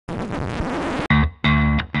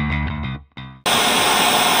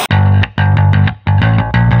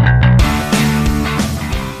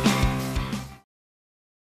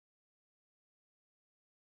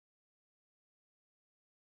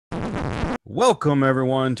Welcome,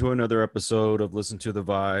 everyone, to another episode of Listen to the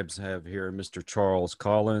Vibes. I have here Mr. Charles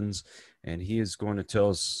Collins, and he is going to tell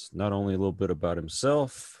us not only a little bit about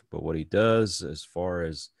himself, but what he does as far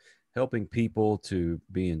as helping people to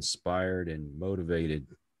be inspired and motivated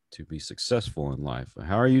to be successful in life.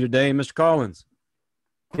 How are you today, Mr. Collins?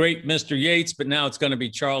 Great, Mr. Yates, but now it's going to be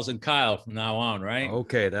Charles and Kyle from now on, right?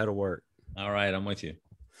 Okay, that'll work. All right, I'm with you.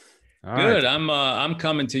 All right. Good. I'm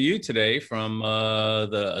coming to you today from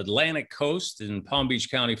the Atlantic coast in Palm Beach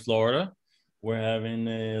County, Florida. We're having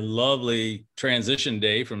a lovely transition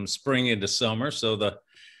day from spring into summer, so the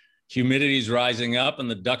humidity is rising up and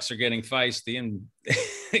the ducks are getting feisty and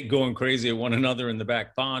going crazy at one another in the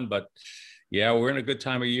back pond. But yeah, we're in a good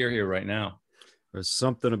time of year here right now. There's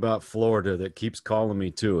something about Florida that keeps calling me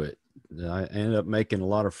to it. I ended up making a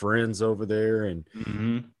lot of friends over there, and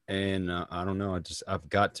I don't know. I've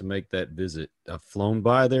got to make that visit. I've flown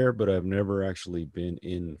by there, but I've never actually been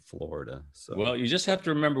in Florida. So, Well, you just have to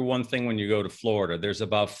remember one thing when you go to Florida. There's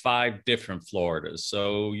about 5 different Floridas.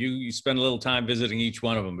 So you spend a little time visiting each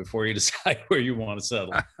one of them before you decide where you want to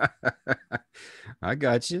settle. I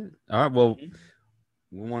got you. All right. Well,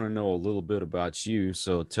 we want to know a little bit about you.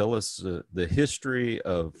 So tell us the history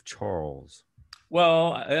of Charles.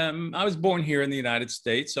 Well, I was born here in the United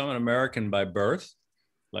States. So I'm an American by birth,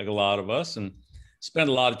 like a lot of us, and spent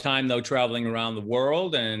a lot of time, though, traveling around the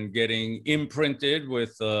world and getting imprinted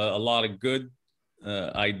with a lot of good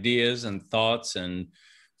ideas and thoughts and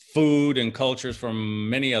food and cultures from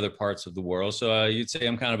many other parts of the world. So you'd say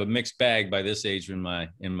I'm kind of a mixed bag by this age in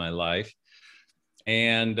my life,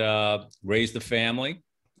 and raised a family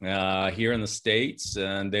here in the States,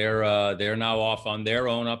 and they're now off on their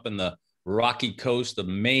own up in the rocky coast of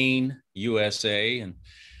Maine, USA, and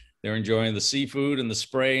they're enjoying the seafood and the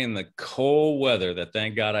spray and the cold weather that,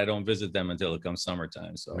 thank God, I don't visit them until it comes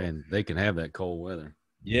summertime. So, man, they can have that cold weather.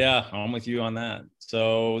 Yeah, I'm with you on that.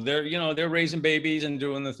 So they're raising babies and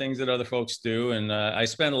doing the things that other folks do. And I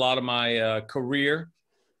spent a lot of my career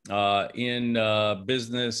in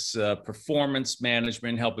business performance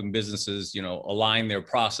management, helping businesses, align their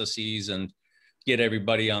processes and get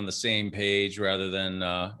everybody on the same page rather than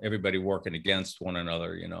everybody working against one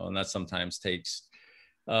another, and that sometimes takes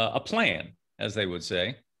a plan, as they would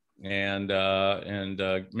say, and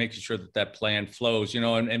making sure that plan flows,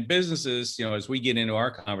 and businesses, as we get into our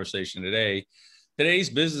conversation today, today's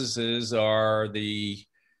businesses are the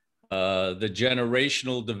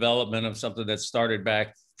generational development of something that started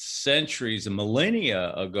back centuries and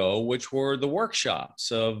millennia ago, which were the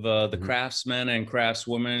workshops of the craftsmen and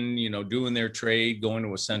craftswomen, doing their trade, going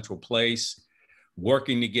to a central place,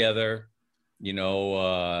 working together.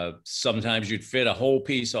 Sometimes you'd fit a whole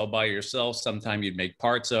piece all by yourself. Sometimes you'd make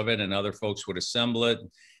parts of it and other folks would assemble it.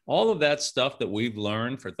 All of that stuff that we've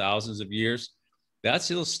learned for thousands of years,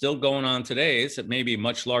 that's still going on today. It's at maybe a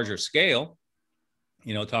much larger scale,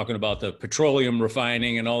 talking about the petroleum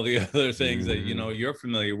refining and all the other things that, you're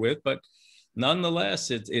familiar with. But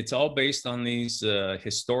nonetheless, it's all based on these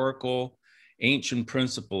historical, ancient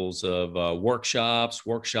principles of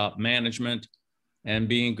workshop management, and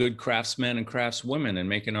being good craftsmen and craftswomen and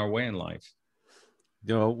making our way in life.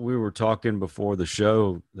 We were talking before the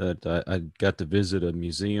show that I got to visit a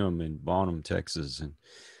museum in Bonham, Texas, and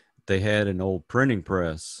they had an old printing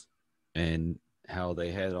press, and how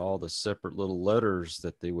they had all the separate little letters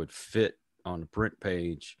that they would fit on a print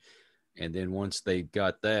page. And then once they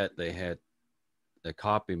got that, they had a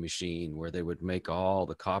copy machine where they would make all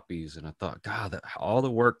the copies. And I thought, God, all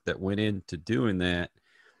the work that went into doing that,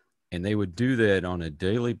 and they would do that on a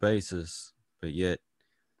daily basis, but yet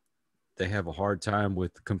they have a hard time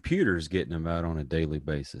with computers getting them out on a daily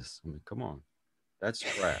basis. I mean, come on, that's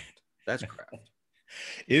craft. That's craft.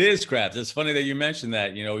 It is craft. It's funny that you mentioned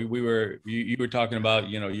that. You were talking about,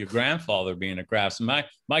 your grandfather being a craftsman.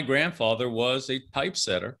 My grandfather was a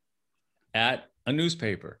typesetter at a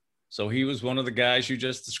newspaper. So he was one of the guys you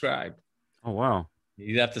just described. Oh, wow.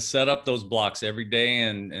 You'd have to set up those blocks every day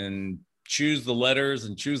and choose the letters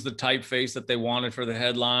and choose the typeface that they wanted for the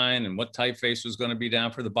headline and what typeface was going to be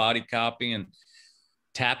down for the body copy, and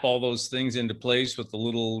tap all those things into place with the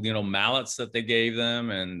little, mallets that they gave them,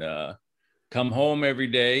 and come home every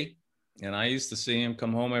day. And I used to see him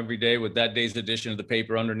come home every day with that day's edition of the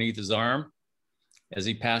paper underneath his arm as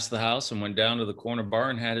he passed the house and went down to the corner bar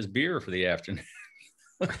and had his beer for the afternoon.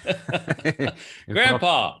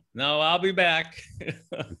 Grandpa, no, I'll be back.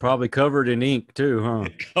 Probably covered in ink too, huh?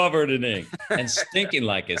 Covered in ink and stinking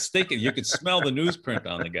like it. Stinking. You could smell the newsprint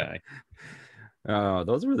on the guy. Oh,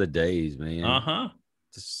 those were the days, man. Uh-huh.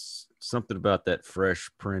 Just something about that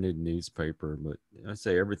fresh printed newspaper. But I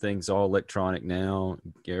say everything's all electronic now.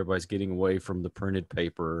 Everybody's getting away from the printed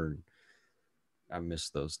paper. I miss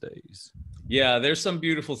those days. Yeah, there's some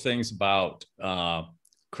beautiful things about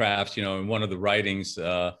crafts. In one of the writings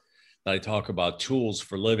that I talk about, tools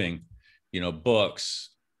for living, books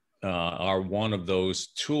are one of those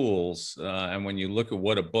tools. And when you look at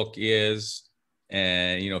what a book is,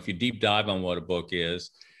 and, if you deep dive on what a book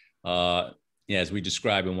is, yeah, as we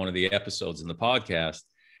describe in one of the episodes in the podcast,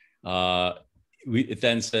 it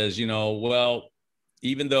then says, well,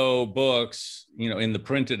 even though books, in the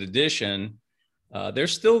printed edition, they're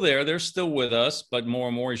still there, they're still with us, but more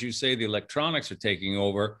and more, as you say, the electronics are taking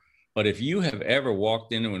over. But if you have ever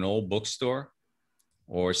walked into an old bookstore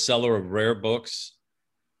or seller of rare books,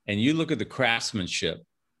 and you look at the craftsmanship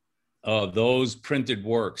of those printed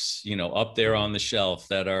works, up there on the shelf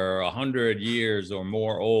that are 100 years or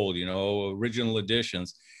more old, original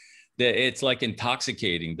editions, it's like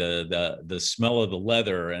intoxicating, the smell of the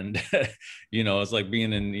leather, and it's like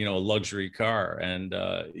being in a luxury car. And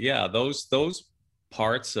yeah, those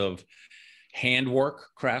parts of handwork,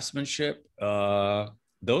 craftsmanship,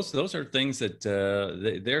 those are things that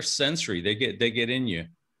they're sensory. They get in you,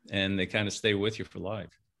 and they kind of stay with you for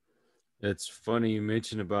life. It's funny you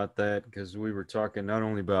mentioned about that, because we were talking not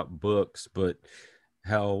only about books, but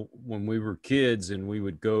how when we were kids and we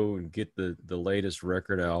would go and get the latest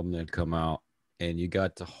record album that come out, and you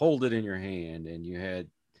got to hold it in your hand, and you had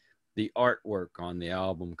the artwork on the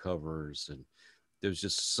album covers, and there was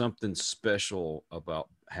just something special about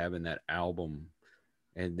having that album.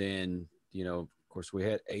 And then, of course, we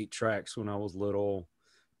had 8 tracks when I was little,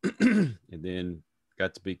 and then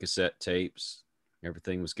got to be cassette tapes.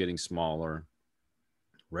 Everything was getting smaller.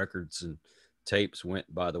 Records and tapes went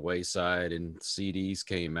by the wayside, and CDs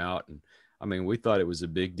came out. And I mean, we thought it was a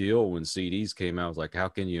big deal when CDs came out. It was like, how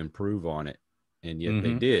can you improve on it? And yet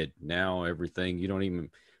they did. Now everything, you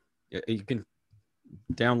can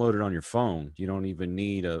download it on your phone. You don't even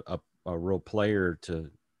need a real player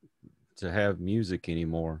to have music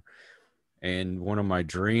anymore. And one of my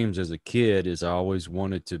dreams as a kid is I always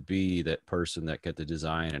wanted to be that person that got to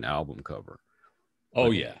design an album cover.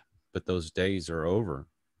 Oh, yeah. But those days are over.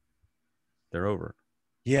 They're over.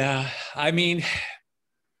 Yeah. I mean,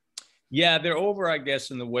 yeah, they're over, I guess,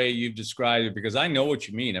 in the way you've described it, because I know what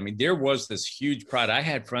you mean. I mean, there was this huge pride. I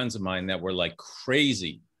had friends of mine that were like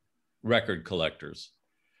crazy record collectors,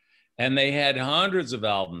 and they had hundreds of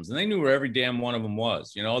albums, and they knew where every damn one of them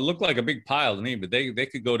was. It looked like a big pile to me, but they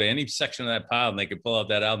could go to any section of that pile and they could pull out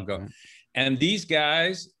that album cover. And these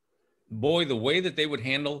guys, boy, the way that they would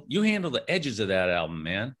handle the edges of that album,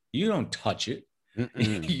 man. You don't touch it.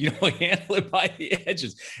 You don't handle it by the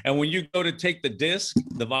edges. And when you go to take the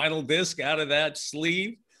vinyl disc out of that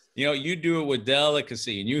sleeve, you do it with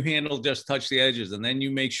delicacy, and you touch the edges, and then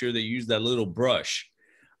you make sure that you use that little brush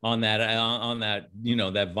on that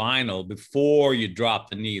that vinyl before you drop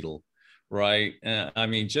the needle, right? I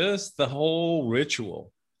mean, just the whole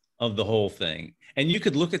ritual of the whole thing. And you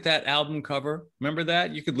could look at that album cover. Remember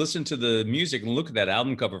that? You could listen to the music and look at that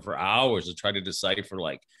album cover for hours to try to decipher,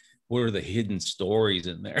 like, what are the hidden stories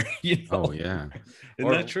in there? Oh, yeah.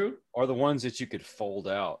 Isn't that true? Or the ones that you could fold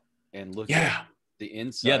out and look at the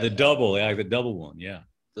inside. Yeah, the double one. Yeah.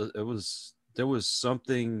 There was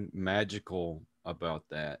something magical about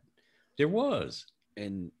that. There was.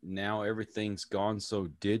 And now everything's gone so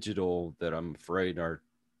digital that I'm afraid our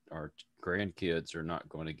grandkids are not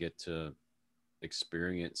going to get to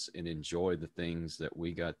experience and enjoy the things that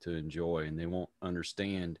we got to enjoy, and they won't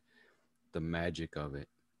understand the magic of it.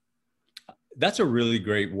 That's a really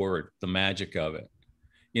great word, the magic of it.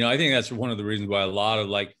 I think that's one of the reasons why a lot of,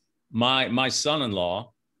 like, my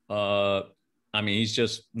son-in-law, I mean, he's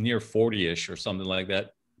just near 40-ish or something like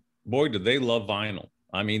that. Boy, do they love vinyl.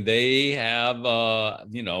 I mean, they have,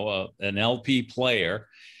 an LP player,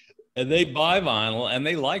 and they buy vinyl, and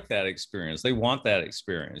they like that experience. They want that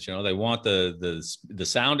experience. They want the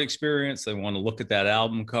sound experience. They want to look at that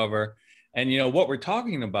album cover. And, what we're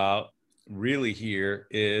talking about really here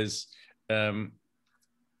is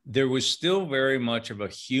there was still very much of a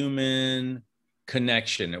human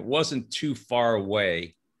connection. It wasn't too far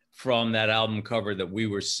away from that album cover that we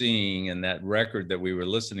were seeing and that record that we were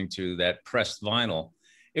listening to, that pressed vinyl.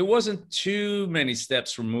 It wasn't too many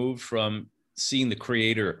steps removed from seeing the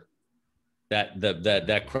creator,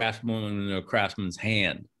 that craftsman or craftsman's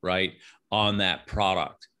hand, right, on that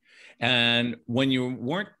product. And when you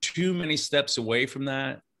weren't too many steps away from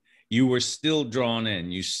that, you were still drawn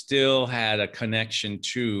in. You still had a connection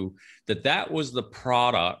to that was the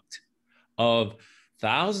product of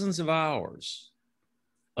thousands of hours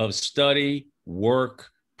of study, work,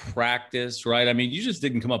 practice, right? I mean, you just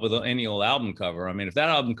didn't come up with any old album cover. I mean, if that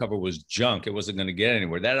album cover was junk, it wasn't going to get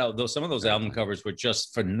anywhere. Some of those album covers were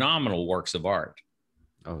just phenomenal works of art.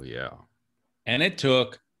 Oh, yeah. And it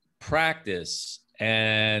took practice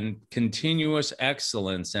and continuous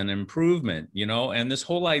excellence and improvement, and this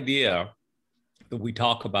whole idea that we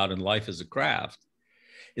talk about in life as a craft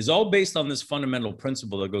is all based on this fundamental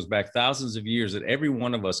principle that goes back thousands of years that every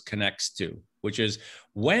one of us connects to, which is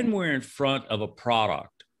when we're in front of a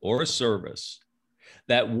product or a service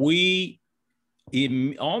that we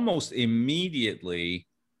almost immediately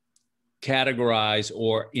categorize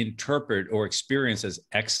or interpret or experience as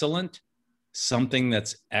excellent, something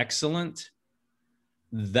that's excellent,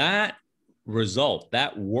 that result,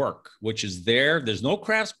 that work, which is there's no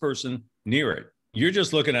craftsperson near it. You're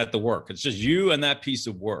just looking at the work. It's just you and that piece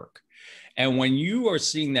of work. And when you are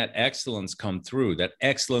seeing that excellence come through, that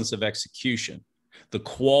excellence of execution, the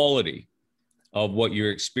quality of what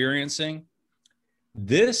you're experiencing,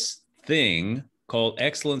 this thing called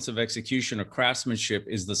excellence of execution or craftsmanship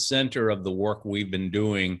is the center of the work we've been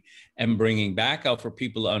doing and bringing back out for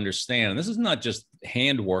people to understand. And this is not just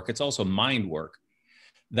handwork, it's also mind work.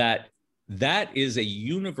 That is a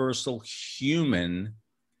universal human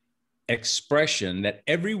expression that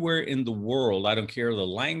everywhere in the world, I don't care the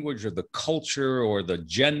language or the culture or the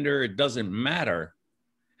gender, it doesn't matter,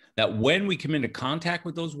 that when we come into contact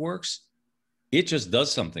with those works, it just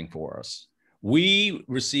does something for us. We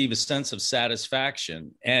receive a sense of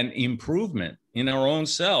satisfaction and improvement in our own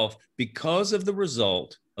self because of the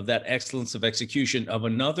result of that excellence of execution of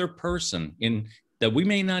another person in that we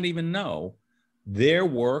may not even know their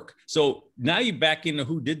work. So now you back into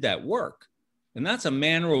who did that work. And that's a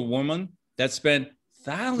man or a woman that spent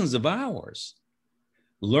thousands of hours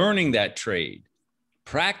learning that trade,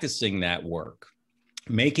 practicing that work,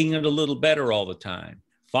 making it a little better all the time,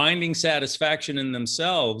 finding satisfaction in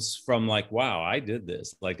themselves from like, wow, I did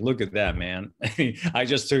this. Like, look at that, man. I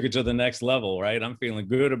just took it to the next level, right? I'm feeling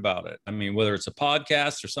good about it. I mean, whether it's a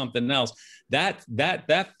podcast or something else, that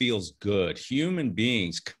feels good. Human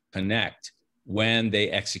beings connect when they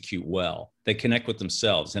execute well. They connect with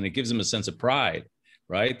themselves and it gives them a sense of pride,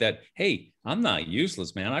 right? That, hey, I'm not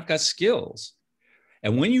useless, man. I've got skills.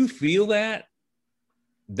 And when you feel that,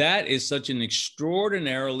 that is such an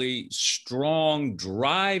extraordinarily strong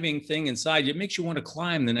driving thing inside you. It makes you want to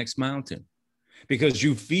climb the next mountain because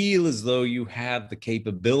you feel as though you have the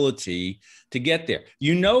capability to get there.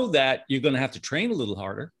 You know that you're going to have to train a little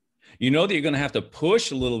harder. You know that you're going to have to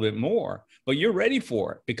push a little bit more, but you're ready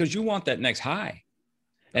for it because you want that next high.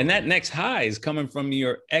 And that next high is coming from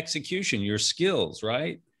your execution, your skills,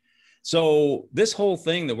 right? So this whole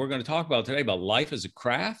thing that we're going to talk about today about life as a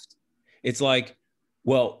craft, it's like,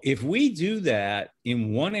 well, if we do that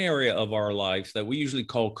in one area of our life that we usually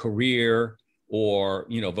call career or,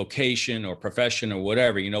 vocation or profession or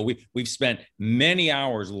whatever, we've spent many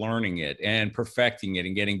hours learning it and perfecting it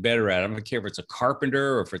and getting better at it. I don't care if it's a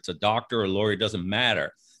carpenter or if it's a doctor or a lawyer, it doesn't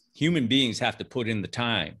matter. Human beings have to put in the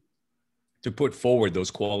time to put forward those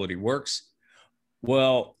quality works.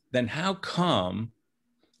 Well, then how come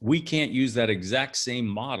we can't use that exact same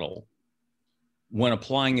model when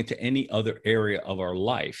applying it to any other area of our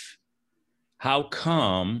life? How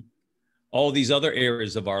come all these other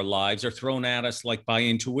areas of our lives are thrown at us like by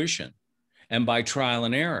intuition and by trial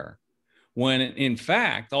and error? When in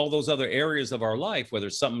fact, all those other areas of our life, whether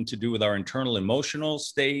it's something to do with our internal emotional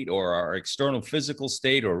state or our external physical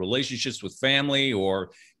state or relationships with family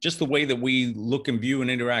or just the way that we look and view and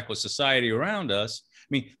interact with society around us, I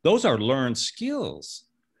mean, those are learned skills.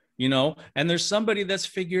 And there's somebody that's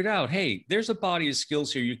figured out, hey, there's a body of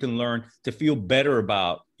skills here you can learn to feel better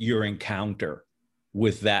about your encounter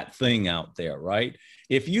with that thing out there, right?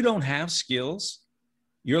 If you don't have skills,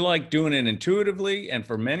 you're like doing it intuitively. And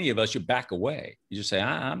for many of us, you back away. You just say,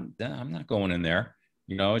 I'm not going in there.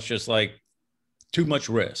 It's just like too much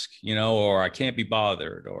risk, or I can't be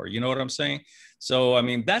bothered, or you know what I'm saying? So, I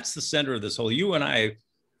mean, that's the center of this whole, you and I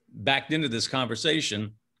backed into this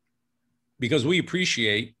conversation because we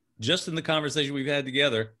appreciate just in the conversation we've had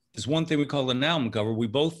together, this one thing we call an album cover. We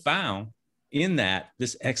both found in that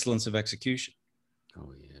this excellence of execution.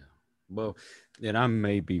 Oh, yeah. Well, and I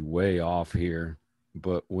may be way off here,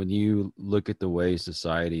 but when you look at the way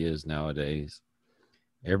society is nowadays,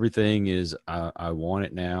 everything is, I want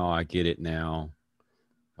it now, I get it now.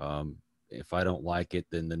 If I don't like it,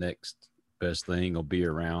 then the next best thing will be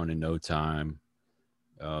around in no time.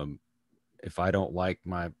 Um, if I don't like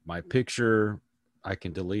my picture, I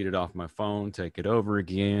can delete it off my phone, take it over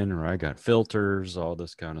again, or I got filters, all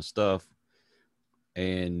this kind of stuff.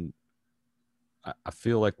 And I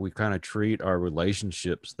feel like we kind of treat our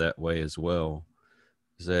relationships that way as well.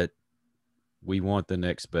 Is that we want the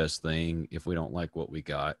next best thing if we don't like what we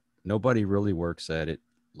got. Nobody really works at it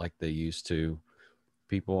like they used to.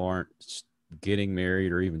 People aren't getting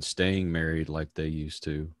married or even staying married like they used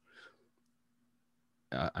to.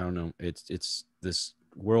 I don't know. It's this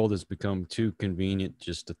world has become too convenient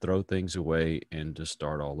just to throw things away and to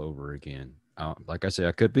start all over again. Like I say,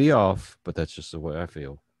 I could be off, but that's just the way I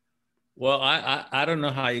feel. Well, I don't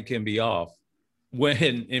know how you can be off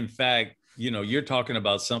when, in fact, you're talking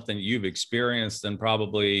about something you've experienced and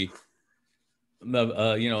probably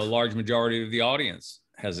a large majority of the audience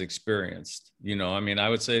has experienced. I mean, I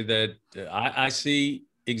would say that I see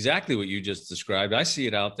exactly what you just described. I see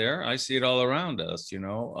it out there. I see it all around us.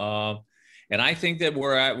 And I think that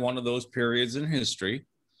we're at one of those periods in history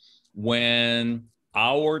when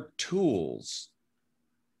our tools,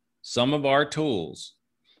 some of our tools,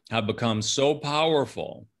 have become so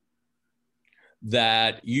powerful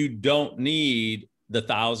that you don't need the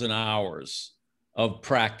 1,000 hours of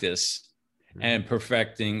practice and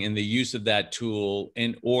perfecting in the use of that tool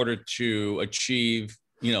in order to achieve,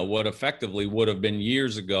 what effectively would have been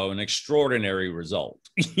years ago an extraordinary result.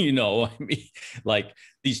 I mean, like,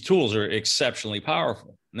 these tools are exceptionally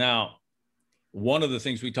powerful. Now, one of the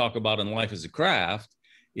things we talk about in life as a craft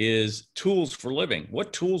is tools for living.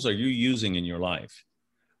 What tools are you using in your life?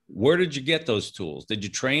 Where did you get those tools? Did you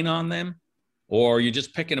train on them? Or are you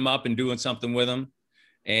just picking them up and doing something with them?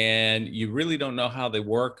 And you really don't know how they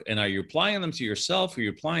work. And are you applying them to yourself? Or are you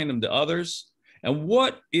applying them to others? And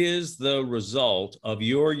what is the result of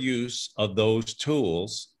your use of those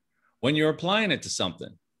tools when you're applying it to something?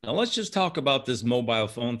 Now, let's just talk about this mobile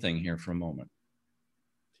phone thing here for a moment.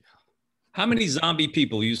 How many zombie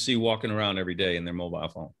people you see walking around every day in their mobile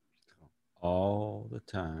phone? All the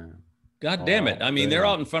time. God damn it. All I mean, day they're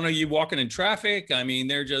long. out in front of you walking in traffic. I mean,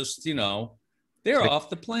 they're just, they're They, off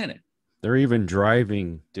the planet. they're even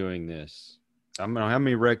driving doing this. I don't know how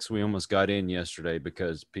many wrecks we almost got in yesterday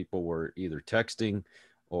because people were either texting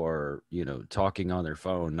or, talking on their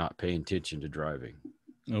phone, not paying attention to driving.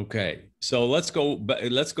 Okay. So let's go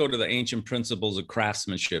to the ancient principles of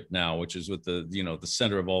craftsmanship now, which is what the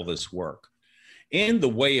center of all this work. In the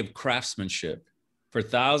way of craftsmanship for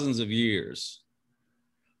thousands of years,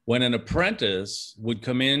 when an apprentice would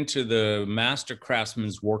come into the master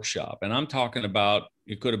craftsman's workshop, and I'm talking about,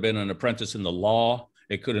 it could have been an apprentice in the law,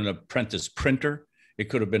 it could have been an apprentice printer, it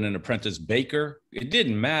could have been an apprentice baker. It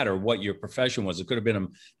didn't matter what your profession was. It could have been a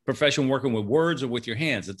profession working with words or with your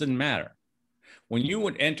hands. It didn't matter. When you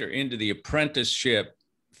would enter into the apprenticeship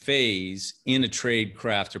phase in a trade,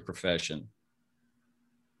 craft, or profession,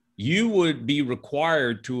 you would be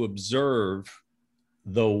required to observe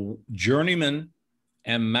the journeyman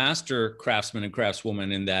and master craftsman and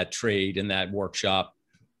craftswoman in that trade, in that workshop,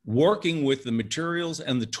 working with the materials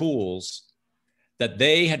and the tools that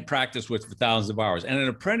they had practiced with for thousands of hours. And an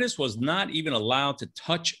apprentice was not even allowed to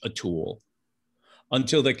touch a tool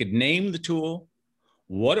until they could name the tool,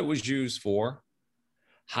 what it was used for,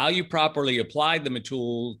 how you properly applied the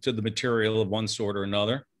tool to the material of one sort or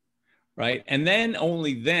another, right? And then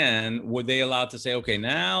only then were they allowed to say, okay,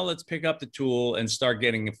 now let's pick up the tool and start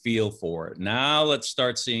getting a feel for it. Now let's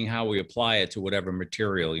start seeing how we apply it to whatever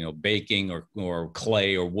material, baking or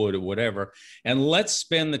clay or wood or whatever. And let's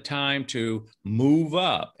spend the time to move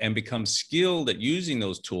up and become skilled at using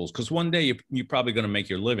those tools. Because one day you're probably going to make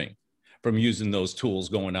your living from using those tools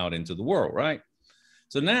going out into the world, right?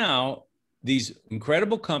 So now these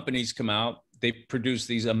incredible companies come out. They produce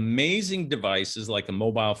these amazing devices like a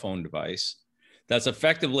mobile phone device that's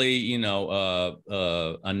effectively, a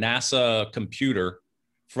NASA computer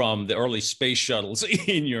from the early space shuttles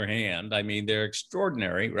in your hand. I mean, they're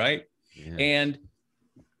extraordinary, right? Yes. And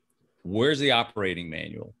where's the operating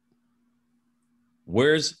manual?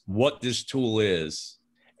 Where's what this tool is?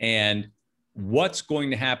 And what's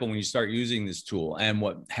going to happen when you start using this tool? And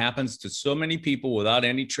what happens to so many people without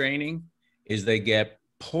any training is they get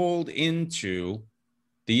pulled into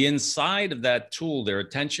the inside of that tool, their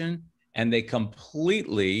attention, and they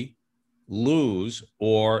completely lose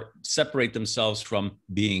or separate themselves from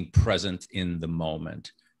being present in the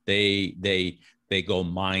moment. They go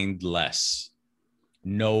mindless,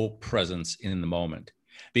 no presence in the moment,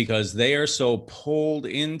 because they are so pulled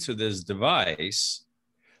into this device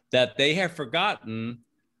that they have forgotten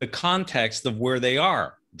the context of where they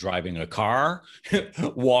are. Driving a car,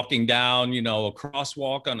 walking down, a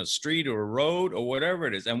crosswalk on a street or a road or whatever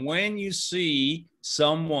it is. And when you see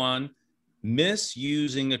someone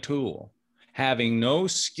misusing a tool, having no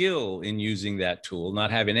skill in using that tool, not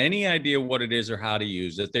having any idea what it is or how to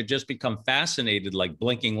use it, they just become fascinated like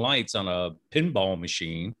blinking lights on a pinball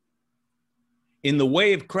machine. In the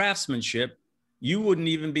way of craftsmanship, you wouldn't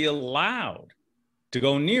even be allowed to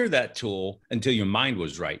go near that tool until your mind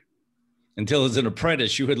was right. Until as an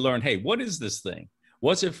apprentice, you had learned, hey, what is this thing?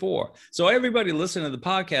 What's it for? So everybody listen to the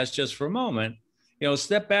podcast just for a moment,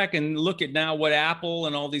 step back and look at now what Apple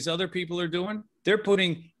and all these other people are doing. They're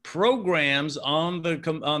putting programs on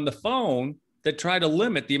the phone that try to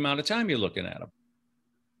limit the amount of time you're looking at them.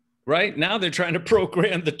 Right now, they're trying to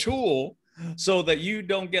program the tool so that you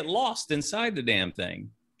don't get lost inside the damn thing,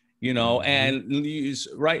 and use,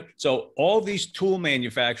 right. So all these tool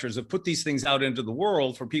manufacturers have put these things out into the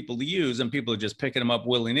world for people to use, and people are just picking them up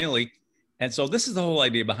willy-nilly. And so this is the whole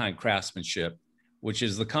idea behind craftsmanship, which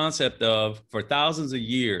is the concept of, for thousands of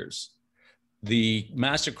years, the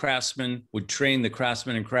master craftsman would train the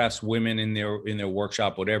craftsmen and craftswomen in their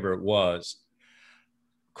workshop, whatever it was.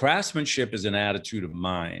 Craftsmanship is an attitude of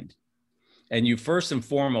mind. And you first and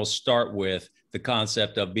foremost start with the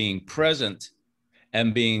concept of being present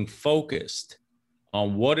and being focused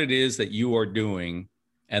on what it is that you are doing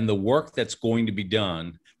and the work that's going to be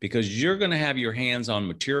done, because you're going to have your hands on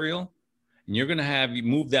material, and you're going to have you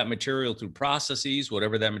move that material through processes.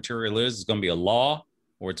 Whatever that material is, it's going to be a law,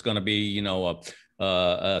 or it's going to be, a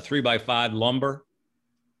 3x5 lumber.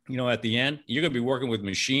 At the end, you're going to be working with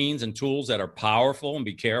machines and tools that are powerful, and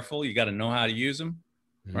be careful. You got to know how to use them.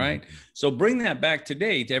 Right. So bring that back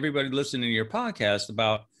today to everybody listening to your podcast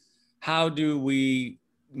about how do we,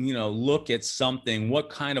 look at something, what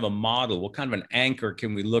kind of a model, what kind of an anchor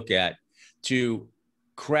can we look at to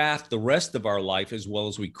craft the rest of our life, as well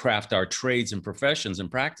as we craft our trades and professions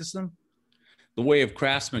and practice them. The way of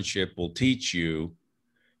craftsmanship will teach you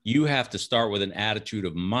have to start with an attitude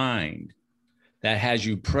of mind that has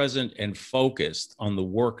you present and focused on the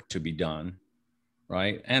work to be done.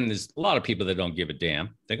 Right. And there's a lot of people that don't give a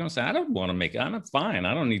damn. They're going to say, I don't want to make it. I'm fine.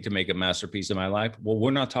 I don't need to make a masterpiece of my life. Well,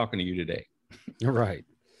 we're not talking to you today. You're right.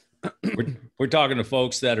 we're talking to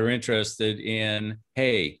folks that are interested in,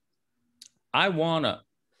 hey, I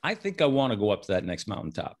think I want to go up to that next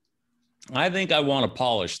mountaintop. I think I want to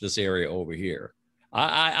polish this area over here.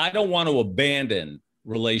 I don't want to abandon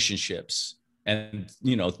relationships and,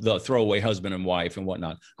 the throwaway husband and wife and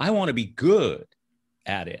whatnot. I want to be good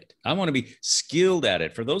at it. I want to be skilled at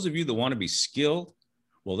it. For those of you that want to be skilled,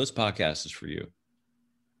 well, this podcast is for you.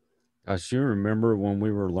 I sure remember when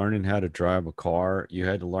we were learning how to drive a car, you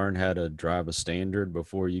had to learn how to drive a standard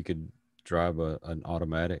before you could drive an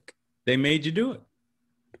automatic. They made you do it.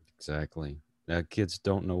 Exactly. Now kids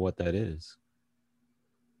don't know what that is.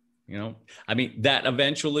 That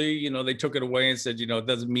eventually, they took it away and said, it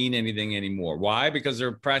doesn't mean anything anymore. Why? Because there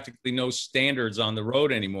are practically no standards on the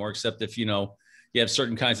road anymore, except if, you have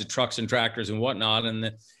certain kinds of trucks and tractors and whatnot.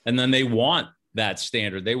 And then they want that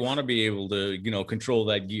standard. They want to be able to, control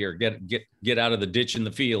that gear, get out of the ditch in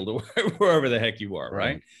the field or wherever the heck you are.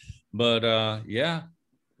 Right. But yeah,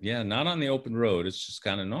 not on the open road. It's just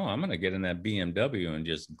kind of, no, I'm going to get in that BMW and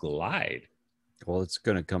just glide. Well, it's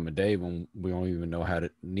going to come a day when we don't even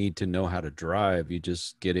need to know how to drive. You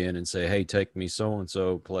just get in and say, hey, take me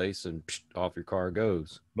so-and-so place, and off your car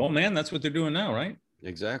goes. Well, man, that's what they're doing now, right?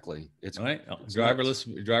 Exactly. It's right.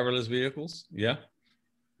 Driverless vehicles. Yeah.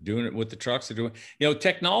 Doing it with the trucks. They're doing,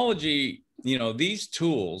 technology, these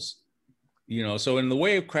tools, so in the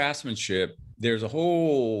way of craftsmanship, there's a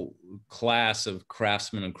whole class of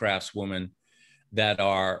craftsmen and craftswomen that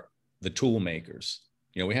are the tool makers.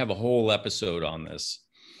 We have a whole episode on this,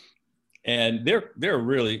 and they're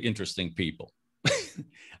really interesting people.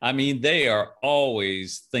 I mean, they are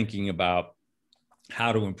always thinking about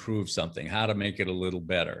how to improve something, how to make it a little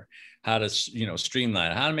better, how to,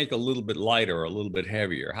 streamline it, how to make it a little bit lighter or a little bit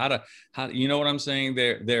heavier, how to, you know what I'm saying?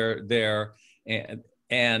 They're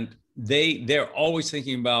always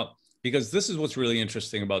thinking about, because this is what's really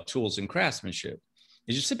interesting about tools and craftsmanship,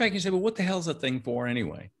 is you sit back and you say, well, what the hell is a thing for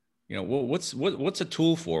anyway? Well, what's a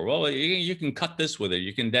tool for? Well, you can cut this with it.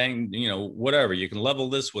 You can whatever. You can level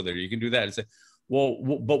this with it. Or you can do that. It's like, well,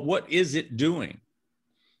 but what is it doing?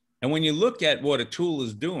 And when you look at what a tool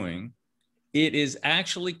is doing, it is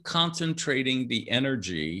actually concentrating the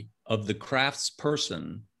energy of the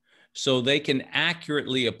craftsperson so they can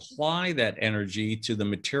accurately apply that energy to the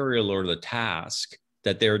material or the task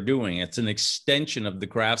that they're doing. It's an extension of the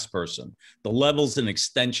craftsperson. The level's an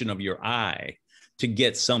extension of your eye to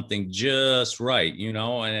get something just right,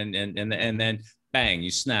 and then bang,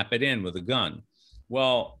 you snap it in with a gun.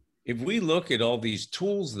 Well, if we look at all these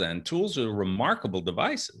tools, then tools are remarkable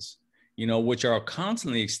devices, which are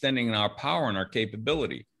constantly extending our power and our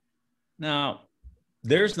capability. Now,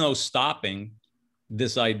 there's no stopping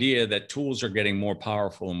this idea that tools are getting more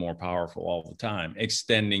powerful and more powerful all the time,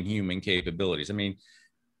 extending human capabilities. I mean,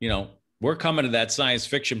 we're coming to that science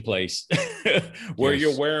fiction place where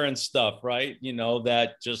You're wearing stuff, right?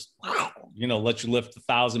 That just, lets you lift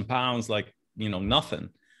 1,000 pounds like, nothing.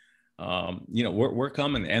 we're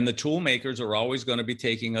coming, and the tool makers are always going to be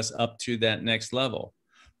taking us up to that next level.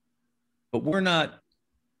 But we're not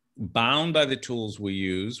bound by the tools we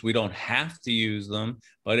use. We don't have to use them.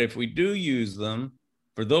 But if we do use them,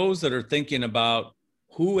 for those that are thinking about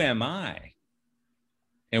who am I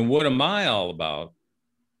and what am I all about,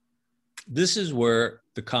 this is where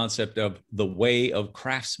the concept of the way of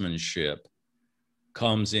craftsmanship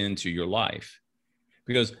comes into your life.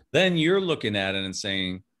 Because then you're looking at it and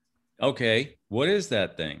saying, okay, what is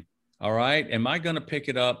that thing? All right. Am I going to pick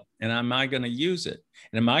it up and am I going to use it?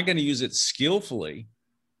 And am I going to use it skillfully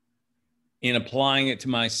in applying it to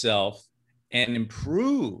myself and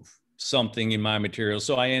improve something in my material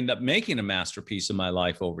so I end up making a masterpiece of my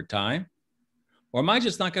life over time? Or am I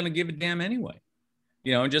just not going to give a damn anyway?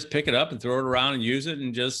 And just pick it up and throw it around and use it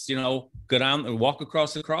and just, go down and walk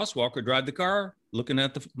across the crosswalk or drive the car looking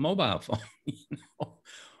at the mobile phone.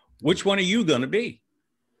 Which one are you going to be?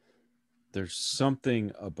 There's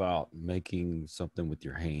something about making something with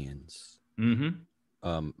your hands. Mm-hmm.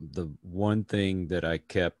 The one thing that I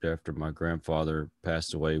kept after my grandfather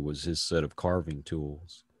passed away was his set of carving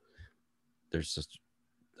tools. There's just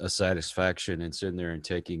a satisfaction in sitting there and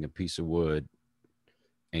taking a piece of wood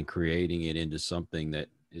and creating it into something that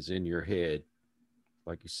is in your head,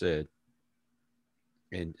 like you said,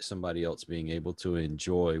 and somebody else being able to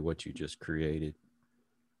enjoy what you just created.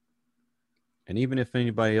 And even if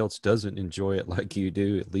anybody else doesn't enjoy it like you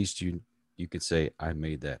do, at least you could say, I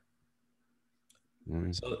made that.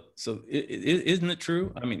 So isn't it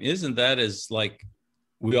true? I mean, isn't that as like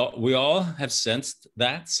we all have sensed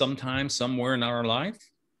that sometime somewhere in our life,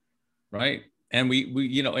 right? And we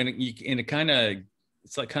and it kind of,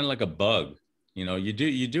 it's like kind of like a bug. You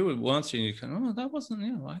do it once and you kind of, oh, that wasn't,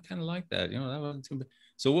 I kind of like that. That wasn't too bad.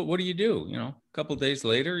 So what do you do? A couple of days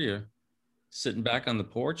later, you're sitting back on the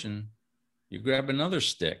porch and you grab another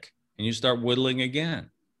stick and you start whittling again,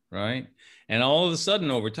 right? And all of a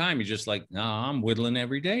sudden, over time, you're just like, no, I'm whittling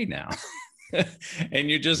every day now. And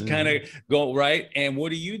you just kind of go, right? And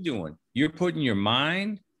what are you doing? You're putting your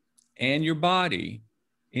mind and your body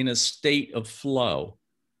in a state of flow.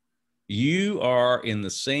 You are in the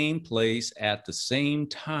same place at the same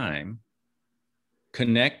time,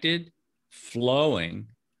 connected, flowing,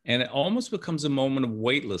 and it almost becomes a moment of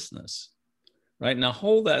weightlessness. Right now,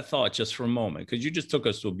 hold that thought just for a moment, because you just took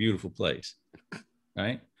us to a beautiful place,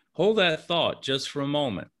 right? Hold that thought just for a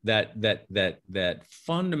moment. That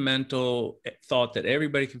fundamental thought that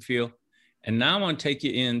everybody can feel. And now I want to take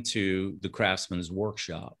you into the craftsman's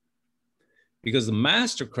workshop, because the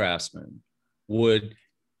master craftsman would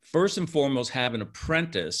first and foremost have an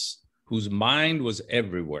apprentice whose mind was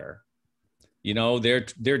everywhere.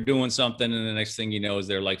 They're doing something, and the next thing you know is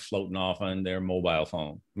they're like floating off on their mobile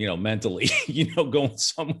phone, mentally, going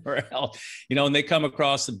somewhere else, and they come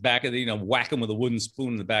across the back of the, whack them with a wooden spoon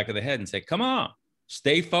in the back of the head and say, come on,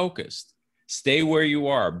 stay focused, stay where you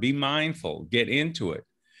are, be mindful, get into it.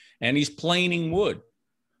 And he's planing wood.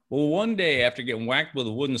 Well, one day after getting whacked with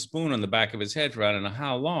a wooden spoon on the back of his head for I don't know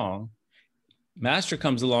how long, master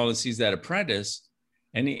comes along and sees that apprentice,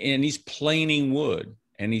 and he's planing wood.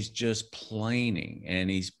 And he's just planing, and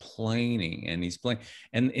he's planing, and he's playing,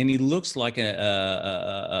 and he looks like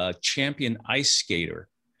a champion ice skater,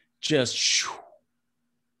 just shoo.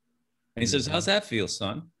 And he says, how's that feel,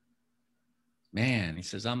 son? Man, he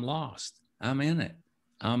says, I'm lost. I'm in it.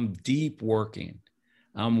 I'm deep working.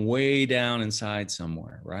 I'm way down inside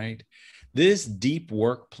somewhere, right? This deep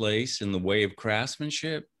workplace in the way of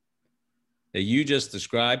craftsmanship that you just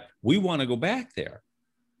described, we want to go back there.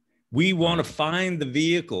 We want to find the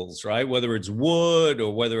vehicles, right? Whether it's wood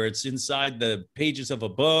or whether it's inside the pages of a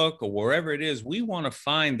book or wherever it is, we want to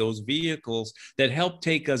find those vehicles that help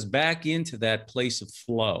take us back into that place of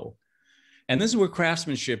flow. And this is where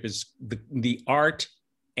craftsmanship is the art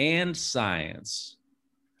and science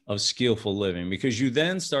of skillful living, because you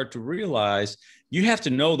then start to realize you have to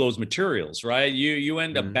know those materials, right? You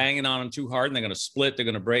end up banging on them too hard and they're going to split, they're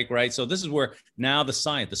going to break, right? So this is where now the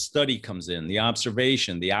science, the study comes in, the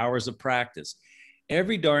observation, the hours of practice.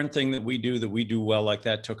 Every darn thing that we do well like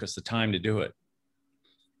that took us the time to do it.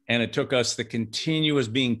 And it took us the continuous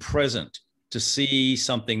being present to see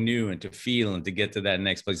something new and to feel and to get to that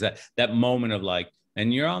next place, that moment of like,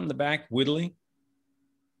 and you're on the back whittling,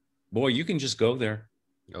 boy, you can just go there.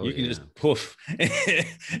 You can just poof.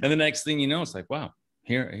 And the next thing you know, it's like, wow,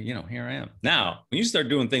 here I am. Now, when you start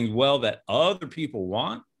doing things well that other people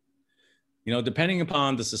want, depending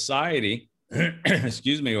upon the society,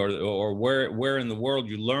 excuse me, or where in the world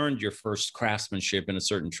you learned your first craftsmanship in a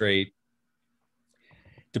certain trade,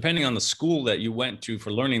 depending on the school that you went to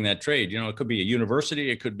for learning that trade, it could be a university,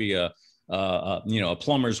 it could be a a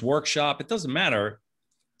plumber's workshop. It doesn't matter.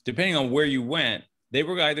 Depending on where you went, they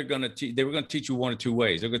were either going to teach you one or two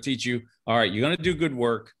ways. They're going to teach you, all right, you're going to do good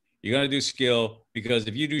work. You're going to do skill, because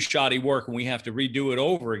if you do shoddy work and we have to redo it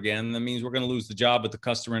over again, that means we're going to lose the job with the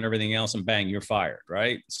customer and everything else, and bang, you're fired,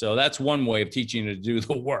 right? So that's one way of teaching you to do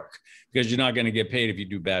the work, because you're not going to get paid if you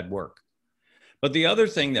do bad work. But the other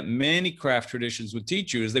thing that many craft traditions would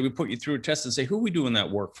teach you is they would put you through a test and say, who are we doing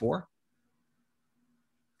that work for?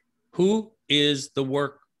 Who is the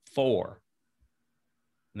work for?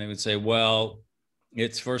 And they would say, well,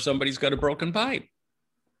 it's for somebody who's got a broken pipe.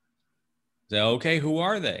 Say, okay, who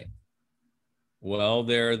are they? Well,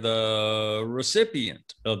 they're the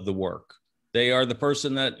recipient of the work. They are the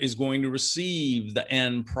person that is going to receive the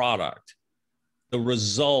end product, the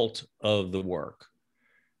result of the work.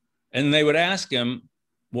 And they would ask him,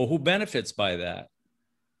 well, who benefits by that?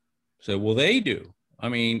 So, well, they do. I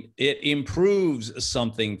mean, it improves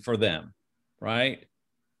something for them, right?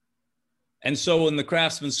 And so in the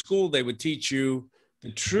craftsman school, they would teach you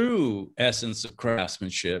the true essence of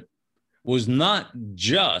craftsmanship was not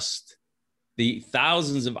just the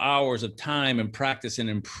thousands of hours of time and practice and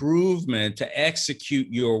improvement to execute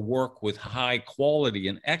your work with high quality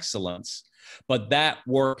and excellence, but that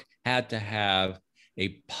work had to have a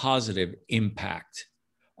positive impact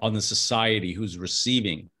on the society who's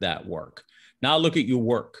receiving that work. Now look at your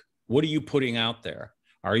work. What are you putting out there?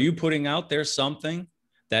 Are you putting out there something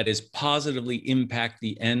that is positively impact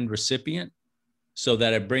the end recipient so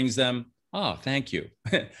that it brings them, oh, thank you,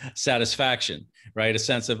 satisfaction, right? A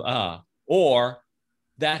sense of, or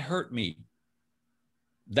that hurt me.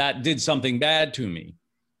 That did something bad to me.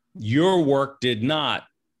 Your work did not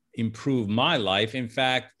improve my life. In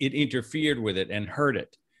fact, it interfered with it and hurt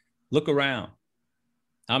it. Look around.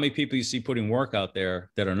 How many people you see putting work out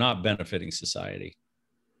there that are not benefiting society?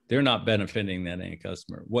 They're not benefiting that end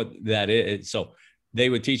customer. What that is, so they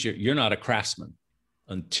would teach you, you're not a craftsman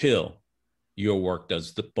until your work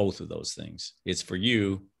does both of those things. It's for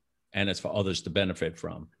you and it's for others to benefit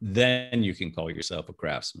from. Then you can call yourself a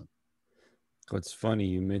craftsman. It's funny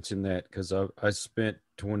you mentioned that, because I spent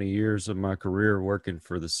 20 years of my career working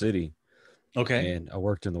for the city. Okay. And I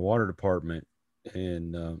worked in the water department,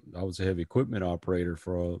 and I was a heavy equipment operator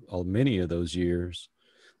for many of those years.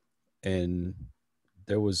 And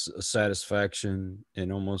there was a satisfaction,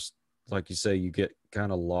 and almost like you say, you get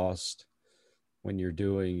kind of lost when you're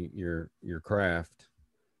doing your craft.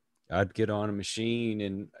 I'd get on a machine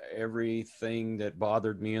and everything that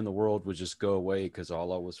bothered me in the world would just go away, because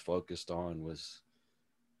all I was focused on was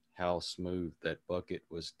how smooth that bucket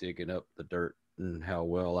was digging up the dirt and how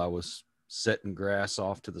well I was setting grass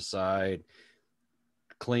off to the side,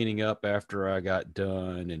 cleaning up after I got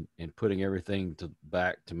done, and putting everything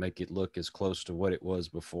back to make it look as close to what it was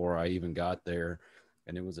before I even got there.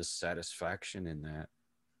 And it was a satisfaction in that.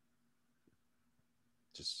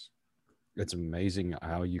 Just, it's amazing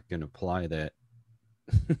how you can apply that.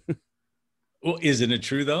 Well, isn't it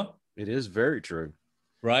true though? It is very true.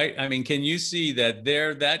 Right? I mean, can you see that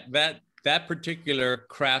there, that particular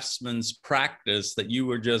craftsman's practice that you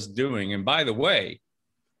were just doing? And by the way,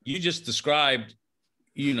 you just described,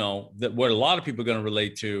 that what a lot of people are going to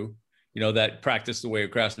relate to, that practice, the way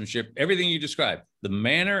of craftsmanship, everything you described, the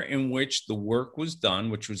manner in which the work was done,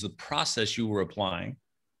 which was the process you were applying,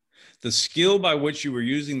 the skill by which you were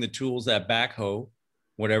using the tools, that backhoe,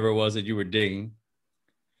 whatever it was that you were digging,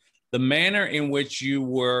 the manner in which you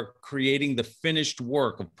were creating the finished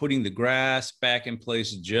work of putting the grass back in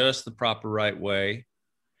place just the proper right way,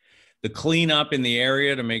 the cleanup in the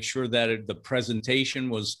area to make sure that the presentation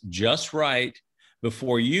was just right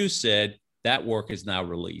before you said, that work is now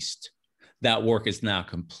released. That work is now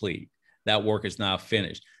complete. That work is now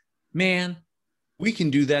finished. Man, we can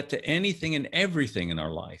do that to anything and everything in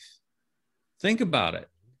our life. Think about it.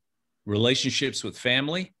 Relationships with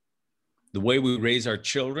family, the way we raise our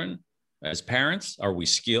children as parents, are we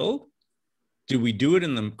skilled? Do we do it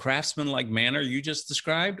in the craftsman-like manner you just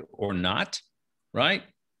described or not? Right?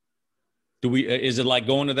 Is it like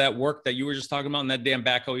going to that work that you were just talking about in that damn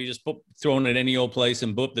backhoe, you just throwing it any old place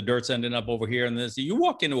and boop, the dirt's ending up over here and this? You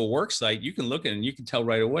walk into a work site, you can look at it and you can tell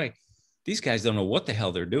right away, these guys don't know what the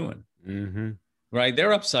hell they're doing. Mm-hmm. Right?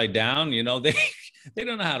 They're upside down. They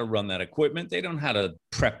don't know how to run that equipment. They don't know how to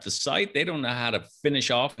prep the site. They don't know how to finish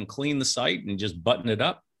off and clean the site and just button it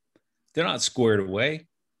up. They're not squared away.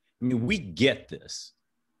 I mean, we get this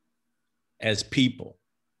as people.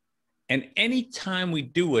 And anytime we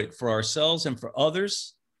do it for ourselves and for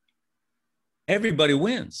others, everybody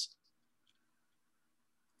wins.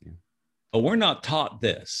 Yeah. But we're not taught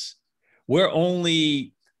this. We're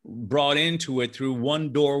only brought into it through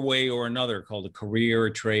one doorway or another, called a career,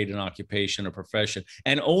 a trade, an occupation, a profession.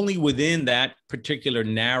 And only within that particular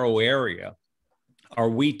narrow area are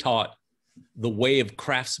we taught the way of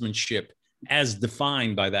craftsmanship as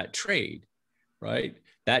defined by that trade, right?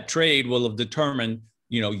 That trade will have determined,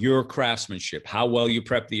 your craftsmanship, how well you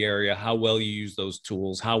prep the area, how well you use those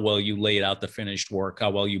tools, how well you laid out the finished work, how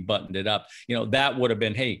well you buttoned it up. That would have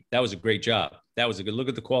been, hey, that was a great job. That was a good look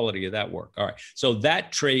at the quality of that work. All right. So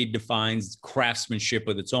that trade defines craftsmanship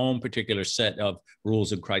with its own particular set of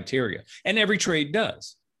rules and criteria. And every trade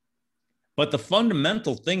does. But the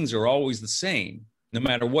fundamental things are always the same, no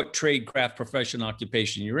matter what trade, craft, profession,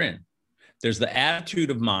 occupation you're in. There's the attitude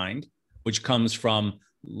of mind, which comes from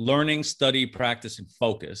learning, study, practice, and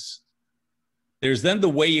focus. There's then the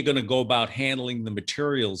way you're going to go about handling the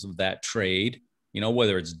materials of that trade,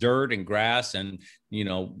 whether it's dirt and grass and,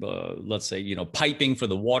 let's say, piping for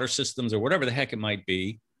the water systems or whatever the heck it might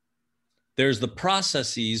be. There's the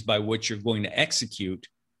processes by which you're going to execute,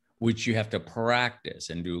 which you have to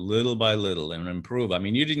practice and do little by little and improve. I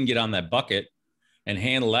mean, you didn't get on that bucket and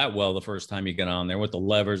handle that well the first time you got on there with the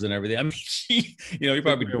levers and everything. I mean, you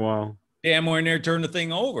probably damn near turn the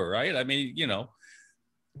thing over, right? I mean,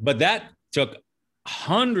 but that took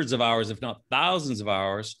hundreds of hours, if not thousands of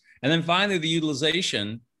hours. And then finally, the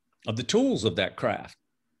utilization of the tools of that craft.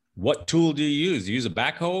 What tool do you use? Do you use a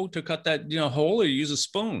backhoe to cut that hole, or you use a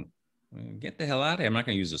spoon? Get the hell out of here. I'm not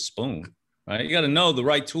going to use a spoon, right? You got to know the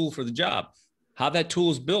right tool for the job, how that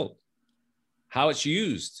tool is built, how it's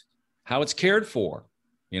used, how it's cared for.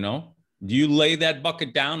 Do you lay that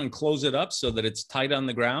bucket down and close it up so that it's tight on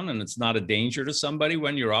the ground and it's not a danger to somebody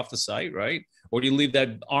when you're off the site, right? Or do you leave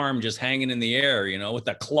that arm just hanging in the air, with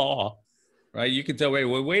that claw, right? You can tell,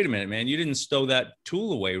 wait a minute, man, you didn't stow that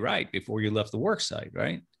tool away right before you left the work site,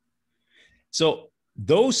 right? So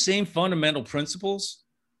those same fundamental principles,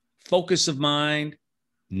 focus of mind,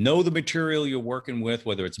 know the material you're working with,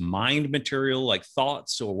 whether it's mind material like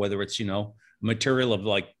thoughts, or whether it's, material of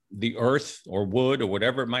like the earth or wood or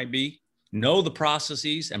whatever it might be. Know the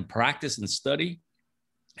processes and practice and study,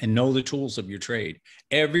 and know the tools of your trade.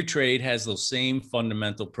 Every trade has those same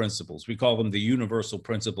fundamental principles. We call them the universal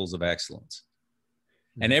principles of excellence.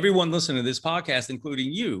 And everyone listening to this podcast,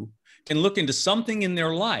 including you, can look into something in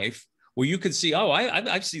their life where you could see, oh,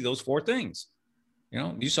 I see those four things.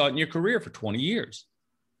 You saw it in your career for 20 years,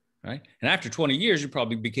 right? And after 20 years, you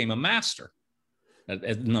probably became a master at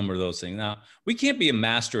a number of those things. Now, we can't be a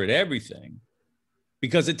master at everything,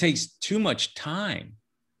 because it takes too much time,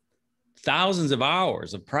 thousands of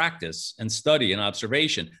hours of practice and study and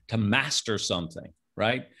observation to master something,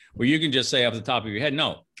 right? Where you can just say off the top of your head,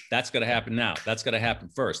 no, that's going to happen now. That's going to happen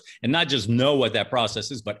first. And not just know what that process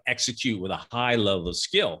is, but execute with a high level of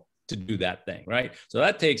skill to do that thing, right? So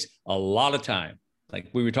that takes a lot of time. Like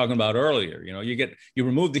we were talking about earlier, you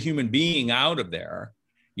remove the human being out of there,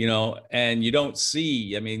 and you don't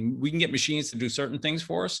see, we can get machines to do certain things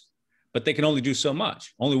for us, but they can only do so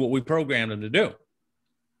much, only what we programmed them to do,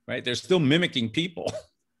 right? They're still mimicking people,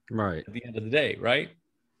 right? At the end of the day, right?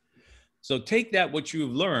 So take that, what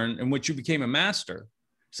you've learned and what you became a master,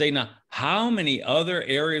 say, now, how many other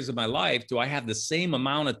areas of my life do I have the same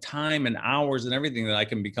amount of time and hours and everything that I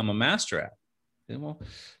can become a master at? Well,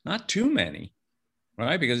 not too many,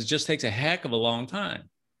 right? Because it just takes a heck of a long time.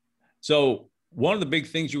 So one of the big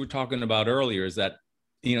things you were talking about earlier is that,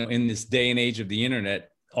 in this day and age of the internet,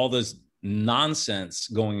 all this nonsense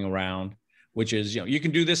going around, which is, you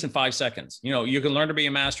can do this in 5 seconds. You can learn to be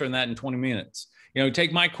a master in that in 20 minutes.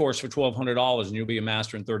 Take my course for $1,200 and you'll be a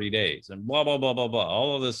master in 30 days and blah, blah, blah, blah, blah,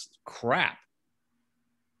 all of this crap.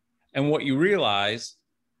 And what you realize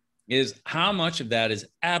is how much of that is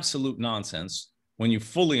absolute nonsense when you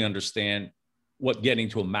fully understand what getting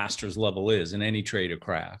to a master's level is in any trade or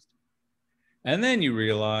craft. And then you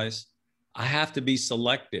realize I have to be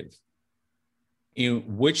selective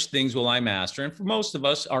in which things will I master. And for most of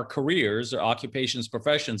us, our careers, our occupations,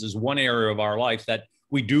 professions is one area of our life that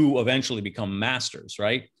we do eventually become masters,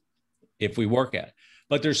 right? If we work at it.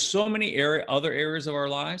 But there's so many other areas of our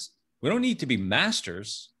lives. We don't need to be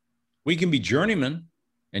masters. We can be journeymen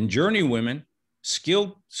and journeywomen,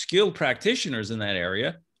 skilled practitioners in that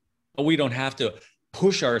area, but we don't have to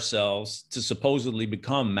push ourselves to supposedly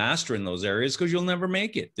become master in those areas, because you'll never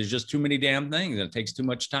make it. There's just too many damn things and it takes too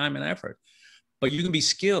much time and effort. But you can be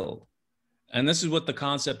skilled. And this is what the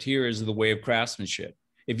concept here is, of the way of craftsmanship.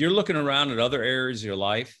 If you're looking around at other areas of your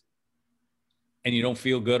life and you don't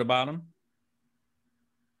feel good about them,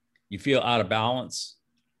 you feel out of balance,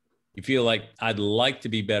 you feel like, I'd like to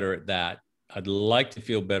be better at that, I'd like to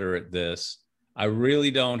feel better at this, I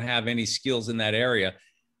really don't have any skills in that area,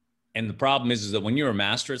 And the problem is that when you're a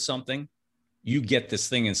master at something, you get this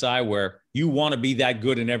thing inside where you want to be that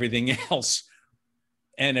good in everything else.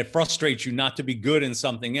 And it frustrates you not to be good in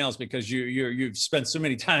something else because you've spent so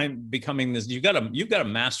many time becoming this. You've got a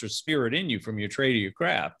master spirit in you from your trade or your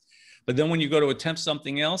craft. But then when you go to attempt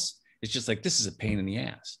something else, it's just like, this is a pain in the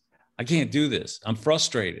ass. I can't do this. I'm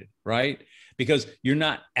frustrated, right? Because you're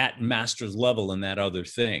not at master's level in that other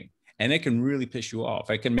thing. And it can really piss you off.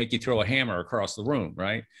 It can make you throw a hammer across the room,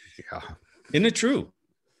 right? Yeah. Isn't it true?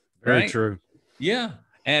 Very Right? true. Yeah.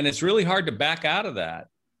 And it's really hard to back out of that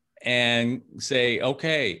and say,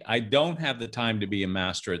 okay, I don't have the time to be a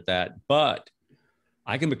master at that, but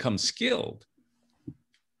I can become skilled.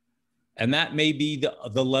 And that may be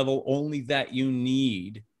the level only that you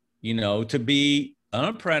need, to be an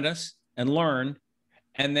apprentice and learn,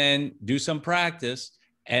 and then do some practice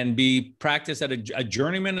and be practiced at a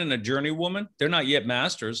journeyman and a journeywoman. They're not yet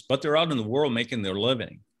masters, but they're out in the world making their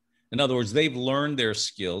living. In other words, they've learned their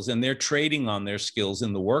skills and they're trading on their skills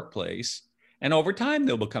in the workplace. And over time,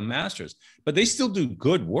 they'll become masters, but they still do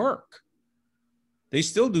good work. They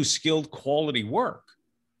still do skilled quality work.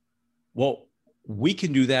 Well, we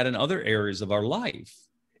can do that in other areas of our life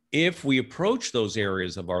if we approach those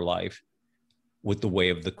areas of our life with the way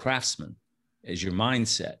of the craftsman as your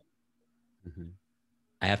mindset. Mm-hmm.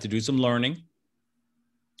 I have to do some learning.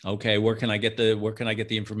 Okay, where can I get the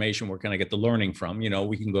information? Where can I get the learning from?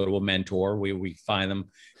 We can go to a mentor. We find them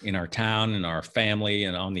in our town, in our family,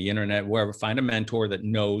 and on the internet, wherever. Find a mentor that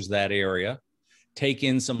knows that area. Take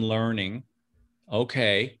in some learning.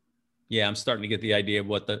 Okay, yeah, I'm starting to get the idea of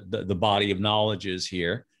what the body of knowledge is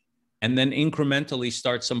here. And then incrementally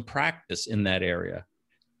start some practice in that area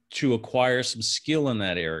to acquire some skill in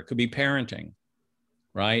that area. It could be parenting,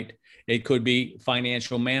 right? It could be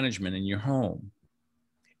financial management in your home.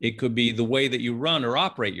 It could be the way that you run or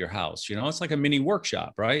operate your house. It's like a mini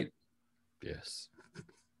workshop, right? Yes.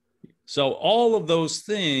 So all of those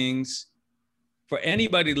things, for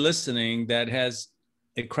anybody listening that has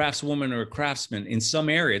a craftswoman or a craftsman in some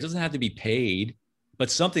area, it doesn't have to be paid, but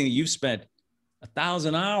something that you've spent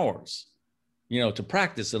 1,000 hours, to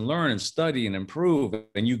practice and learn and study and improve.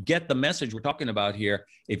 And you get the message we're talking about here.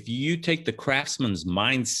 If you take the craftsman's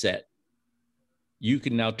mindset, you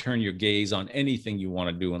can now turn your gaze on anything you want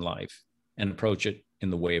to do in life and approach it in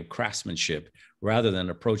the way of craftsmanship rather than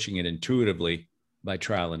approaching it intuitively by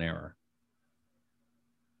trial and error.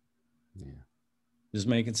 Yeah. Is this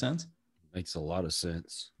making sense? Makes a lot of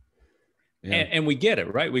sense. Yeah. And we get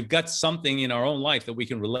it, right? We've got something in our own life that we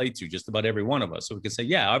can relate to, just about every one of us. So we can say,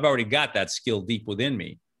 yeah, I've already got that skill deep within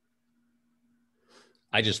me.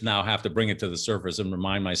 I just now have to bring it to the surface and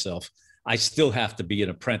remind myself, I still have to be an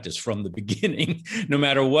apprentice from the beginning, no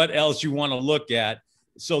matter what else you want to look at,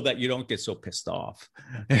 so that you don't get so pissed off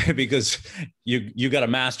because you got a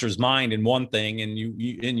master's mind in one thing and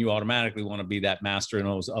you automatically want to be that master in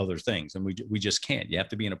those other things. And we just can't. You have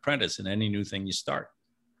to be an apprentice in any new thing you start.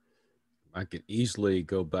 I could easily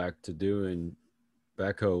go back to doing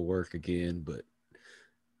backhoe work again, but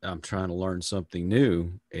I'm trying to learn something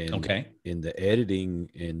new. And okay, in the editing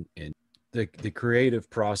and the creative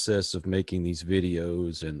process of making these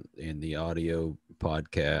videos and the audio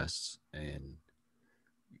podcasts, and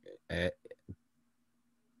I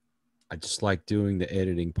just like doing the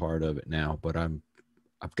editing part of it now, but I've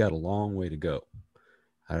got a long way to go.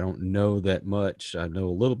 I don't know that much. I know a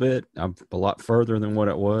little bit. I'm a lot further than what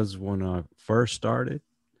it was when I first started.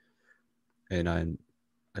 And I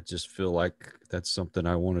just feel like that's something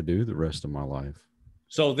I want to do the rest of my life.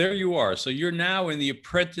 So there you are. So you're now in the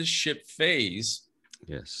apprenticeship phase.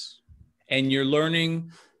 Yes. And you're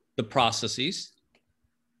learning the processes.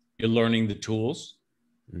 You're learning the tools.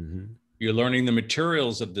 Mm-hmm. You're learning the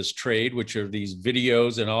materials of this trade, which are these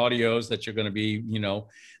videos and audios that you're going to be,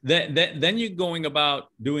 then you're going about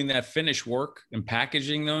doing that finished work and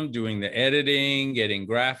packaging them, doing the editing, getting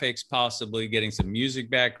graphics, possibly getting some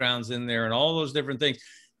music backgrounds in there and all those different things.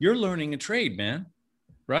 You're learning a trade, man,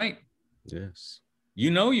 right? Yes.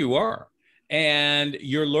 You are. And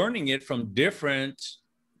you're learning it from different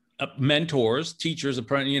mentors, teachers,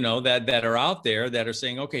 that are out there that are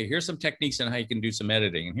saying, okay, here's some techniques on how you can do some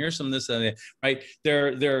editing, and here's some this and that, right?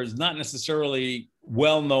 There's not necessarily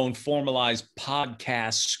well-known formalized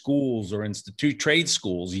podcast schools or trade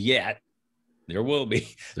schools yet. There will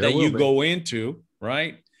be that you go into,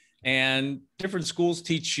 right? And different schools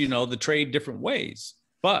teach, the trade different ways,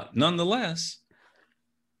 but nonetheless,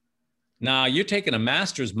 now you're taking a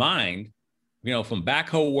master's mind, from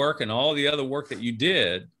backhoe work and all the other work that you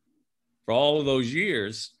did for all of those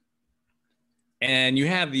years, and you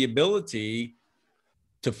have the ability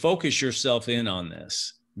to focus yourself in on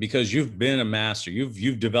this because you've been a master.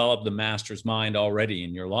 You've developed the master's mind already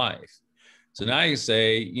in your life. So now you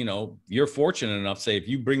say, you know, you're fortunate enough, say, if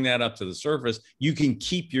you bring that up to the surface, you can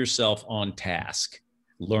keep yourself on task,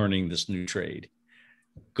 learning this new trade,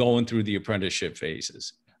 going through the apprenticeship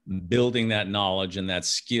phases, building that knowledge and that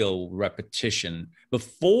skill repetition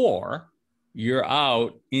before you're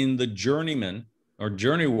out in the journeyman or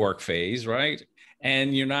journey work phase, right?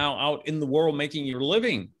 And you're now out in the world making your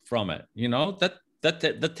living from it. You know,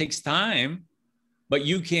 that takes time, but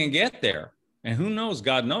you can get there. And who knows,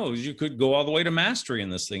 God knows, you could go all the way to mastery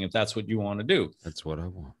in this thing if that's what you want to do. That's what I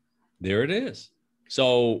want. There it is.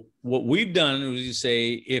 So what we've done is you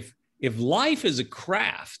say, if life is a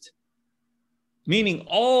craft, meaning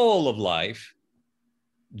all of life,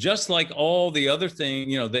 just like all the other thing,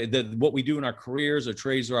 you know, what we do in our careers or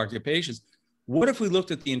trades or occupations, what if we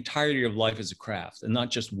looked at the entirety of life as a craft and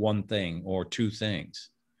not just one thing or two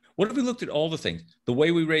things? What if we looked at all the things? The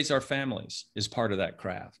way we raise our families is part of that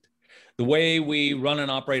craft. The way we run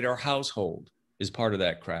and operate our household is part of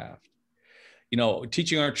that craft. You know,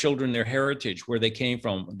 teaching our children their heritage, where they came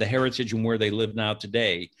from, the heritage and where they live now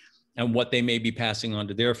today, and what they may be passing on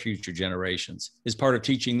to their future generations is part of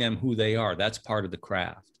teaching them who they are. That's part of the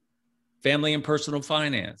craft. Family and personal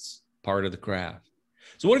finance, part of the craft.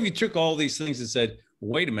 So what if you took all these things and said,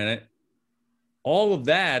 wait a minute, all of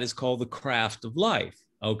that is called the craft of life.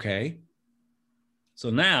 Okay.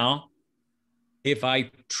 So now, if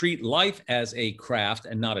I treat life as a craft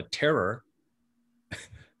and not a terror,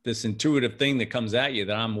 this intuitive thing that comes at you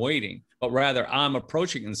that I'm waiting, but rather I'm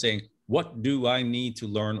approaching and saying, what do I need to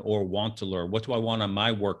learn or want to learn? What do I want on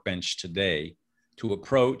my workbench today to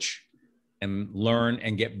approach and learn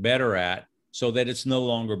and get better at so that it's no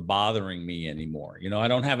longer bothering me anymore? You know, I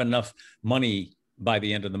don't have enough money by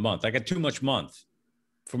the end of the month. I got too much month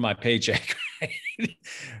for my paycheck.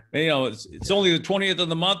 You know, it's only the 20th of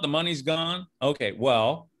the month, the money's gone. Okay,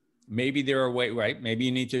 well, maybe there are ways, right? Maybe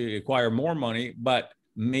you need to acquire more money, but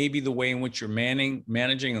maybe the way in which you're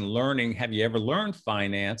managing and learning, have you ever learned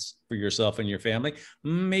finance for yourself and your family?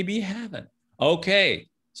 Maybe you haven't. Okay,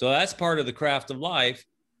 so that's part of the craft of life.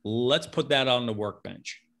 Let's put that on the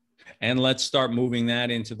workbench and let's start moving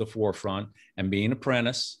that into the forefront and be an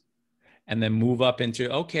apprentice, and then move up into,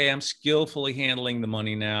 okay, I'm skillfully handling the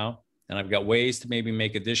money now, and I've got ways to maybe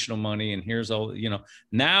make additional money. And here's all, you know,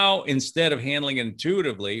 now instead of handling it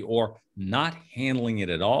intuitively or not handling it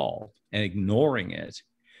at all and ignoring it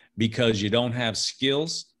because you don't have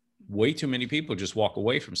skills, way too many people just walk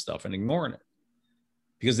away from stuff and ignoring it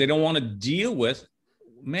because they don't want to deal with,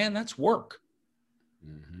 man, that's work.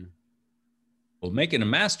 Mm-hmm. Well, making a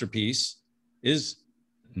masterpiece is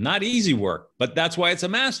not easy work, but that's why it's a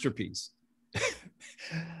masterpiece.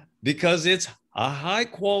 Because it's a high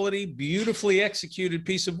quality, beautifully executed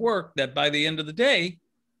piece of work that by the end of the day,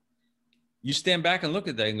 you stand back and look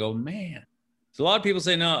at that and go, man. So a lot of people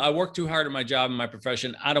say, no, I work too hard at my job and my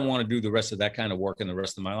profession. I don't want to do the rest of that kind of work in the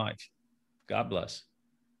rest of my life. God bless.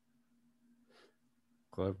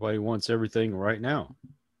 Well, everybody wants everything right now.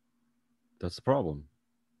 That's the problem.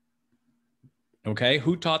 Okay.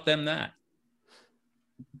 Who taught them that?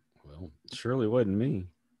 Well, it surely wasn't me.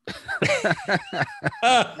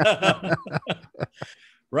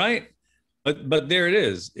 Right. But there it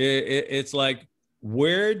is. It's like,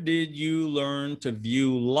 where did you learn to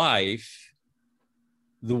view life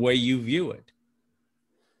the way you view it?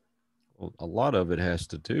 Well, a lot of it has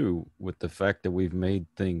to do with the fact that we've made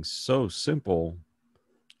things so simple.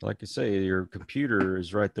 Like you say, your computer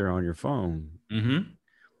is right there on your phone. Mm-hmm.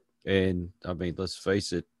 And I mean, let's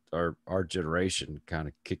face it, our generation kind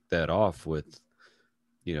of kicked that off with,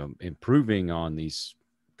 you know, improving on these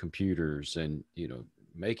computers and, you know,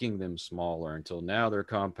 making them smaller until now they're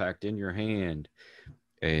compact in your hand,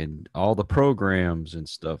 and all the programs and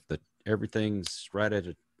stuff that everything's right at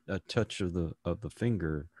a touch of the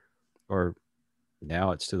finger. Or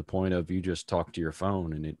now it's to the point of you just talk to your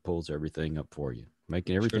phone and it pulls everything up for you,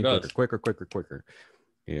 making everything quicker.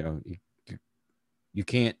 You know, you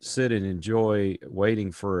can't sit and enjoy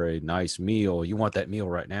waiting for a nice meal. You want that meal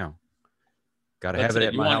right now. Got to have it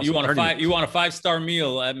at my house. You want a 5-star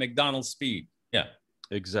meal at McDonald's speed. Yeah,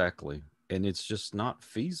 exactly. And it's just not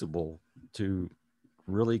feasible to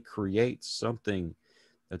really create something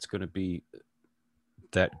that's going to be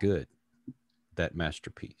that good, that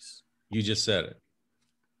masterpiece. You just said it.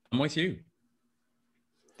 I'm with you.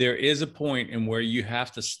 There is a point in where you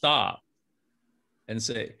have to stop and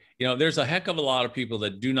say, you know, there's a heck of a lot of people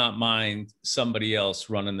that do not mind somebody else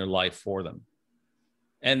running their life for them.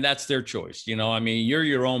 And that's their choice. You know, I mean, you're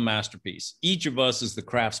your own masterpiece. Each of us is the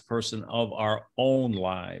craftsperson of our own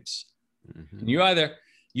lives. Mm-hmm. And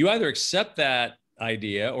you either accept that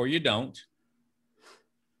idea or you don't.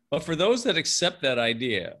 But for those that accept that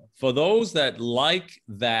idea, for those that like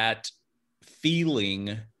that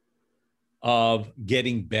feeling of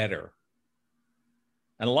getting better,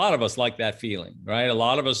 and a lot of us like that feeling, right? A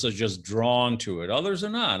lot of us are just drawn to it. Others are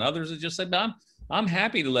not. Others are just like, I'm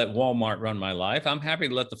happy to let Walmart run my life. I'm happy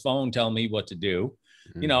to let the phone tell me what to do.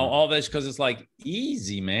 You know, Mm-hmm. all this because it's like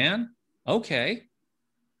easy, man. Okay.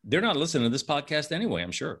 They're not listening to this podcast anyway,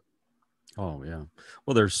 I'm sure. Oh yeah.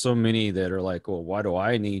 Well, there's so many that are like, well, why do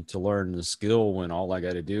I need to learn the skill when all I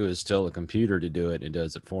got to do is tell a computer to do it and it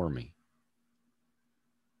does it for me?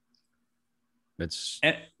 It's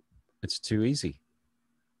And it's too easy.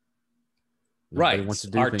 Nobody wants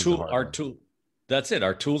right. to do things the hard Our way. tool, that's it.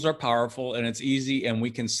 Our tools are powerful and it's easy and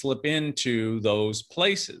we can slip into those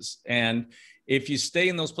places. And if you stay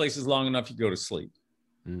in those places long enough, you go to sleep.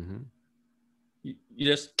 Mm-hmm. You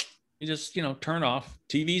just turn off.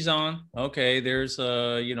 TV's on. Okay, there's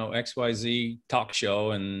a XYZ talk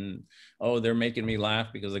show, and oh, they're making me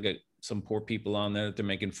laugh because I got some poor people on there that they're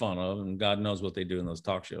making fun of, and God knows what they do in those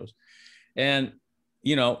talk shows. And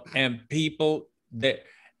and people that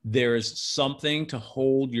there's something to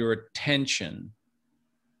hold your attention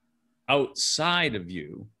outside of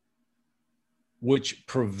you, which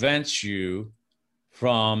prevents you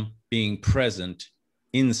from being present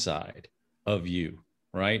inside of you,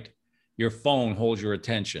 right? Your phone holds your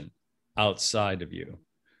attention outside of you.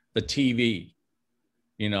 The TV,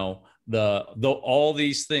 the all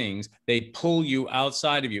these things, they pull you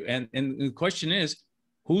outside of you. And the question is,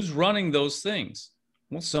 who's running those things?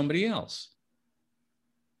 Well, somebody else.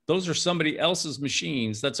 Those are somebody else's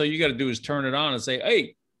machines. That's all you got to do is turn it on and say,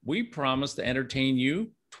 hey, we promise to entertain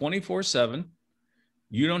you 24/7.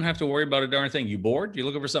 You don't have to worry about a darn thing. You bored? You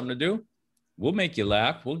looking for something to do? We'll make you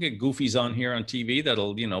laugh. We'll get goofies on here on TV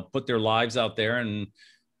that'll, put their lives out there and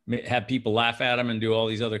have people laugh at them and do all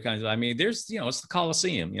these other kinds of, I mean, there's, it's the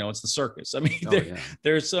Coliseum, it's the circus. I mean, Oh yeah.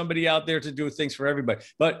 there's somebody out there to do things for everybody.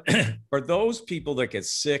 But for those people that get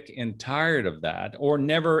sick and tired of that or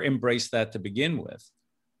never embrace that to begin with,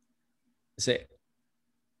 say,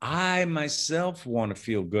 I myself want to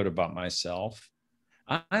feel good about myself.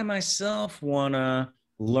 I myself want to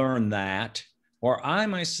learn that, or I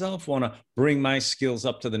myself want to bring my skills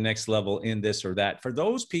up to the next level in this or that. For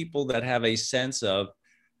those people that have a sense of,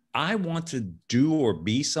 I want to do or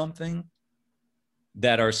be something,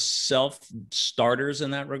 that are self starters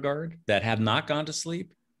in that regard, that have not gone to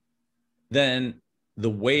sleep, then the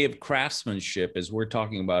way of craftsmanship, as we're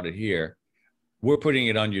talking about it here, we're putting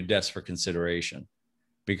it on your desk for consideration.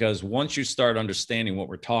 Because once you start understanding what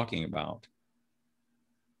we're talking about,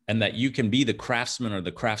 and that you can be the craftsman or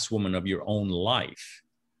the craftswoman of your own life,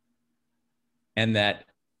 and that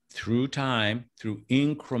through time, through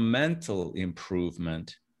incremental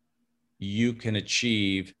improvement, you can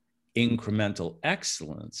achieve incremental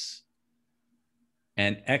excellence,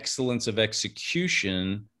 and excellence of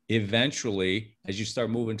execution. Eventually, as you start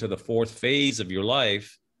moving to the fourth phase of your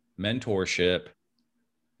life, mentorship,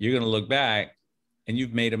 you're going to look back and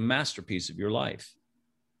you've made a masterpiece of your life,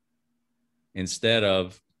 instead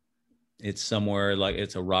of it's somewhere like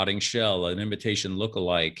it's a rotting shell, an imitation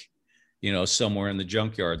look-alike, somewhere in the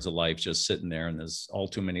junkyards of life, just sitting there. And there's all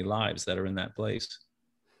too many lives that are in that place.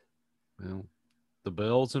 Well, the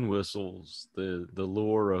bells and whistles, the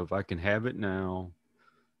lure of I can have it now.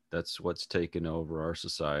 That's what's taken over our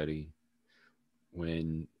society.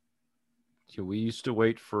 When we used to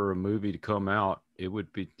wait for a movie to come out, it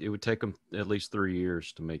would take them at least 3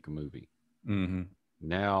 years to make a movie. Mm-hmm.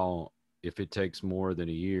 Now, if it takes more than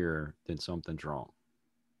a year, then something's wrong.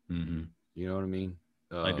 Mm-hmm. You know what I mean?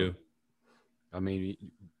 I do. I mean,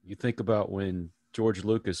 you think about when George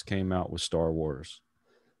Lucas came out with Star Wars.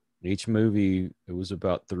 Each movie, it was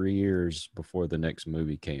about 3 years before the next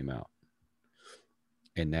movie came out.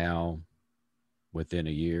 And now, within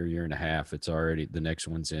a year and a half, it's already the next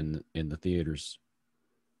one's in the theaters.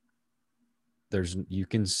 You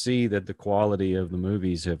can see that the quality of the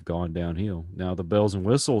movies have gone downhill. Now the bells and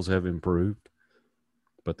whistles have improved,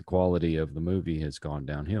 but the quality of the movie has gone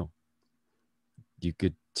downhill. You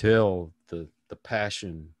could tell the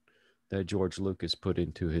passion that George Lucas put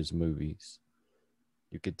into his movies.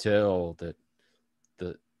 You could tell that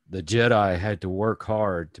the the Jedi had to work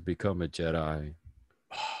hard to become a Jedi.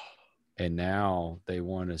 And now they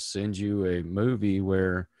want to send you a movie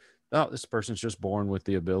where, oh, this person's just born with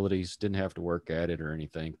the abilities, didn't have to work at it or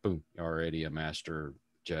anything. Boom, already a master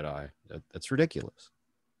Jedi. That's ridiculous.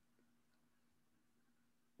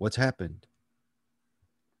 What's happened?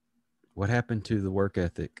 What happened to the work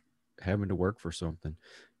ethic? Having to work for something.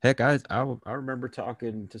 Heck, I remember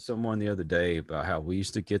talking to someone the other day about how we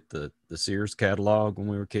used to get the Sears catalog when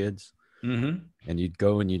we were kids, Mm-hmm. and you'd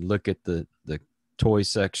go and you'd look at the toy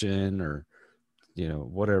section or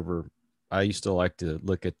whatever. I used to like to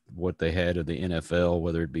look at what they had of the NFL,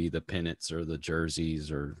 whether it be the pennants or the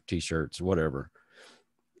jerseys or T-shirts, whatever.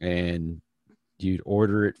 And you'd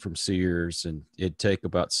order it from Sears, and it'd take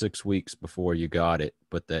about 6 weeks before you got it.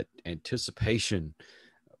 But that anticipation,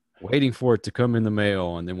 waiting for it to come in the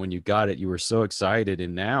mail, and then when you got it, you were so excited.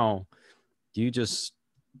 And now you just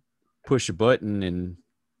push a button, and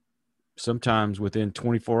sometimes within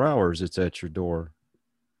 24 hours, it's at your door.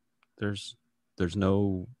 There's there's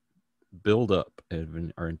no build up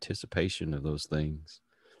or anticipation of those things.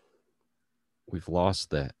 We've lost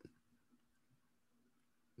that.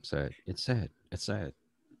 Sad. It's sad. It's sad.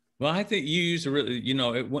 Well, I think you used a really,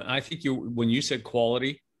 I think when you said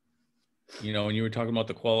quality, when you were talking about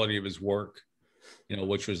the quality of his work,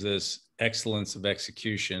 which was this excellence of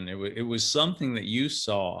execution, it was something that you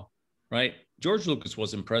saw, right? George Lucas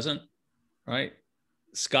wasn't present, right?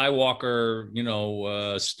 Skywalker,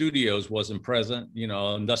 Studios wasn't present.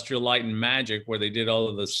 Industrial Light and Magic, where they did all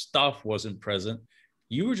of the stuff, wasn't present.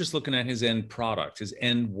 You were just looking at his end product, his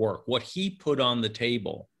end work, what he put on the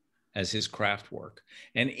table as his craft work.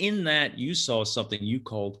 And in that, you saw something you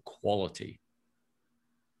called quality.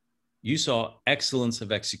 You saw excellence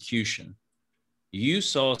of execution. You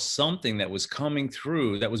saw something that was coming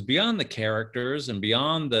through that was beyond the characters and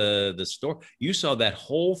beyond the story. You saw that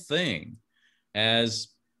whole thing as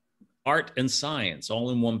art and science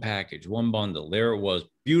all in one package, one bundle. There it was,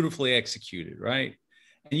 beautifully executed, right?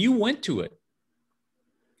 And you went to it.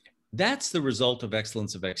 That's the result of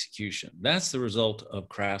excellence of execution. That's the result of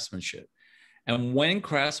craftsmanship. And when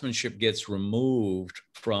craftsmanship gets removed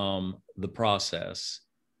from the process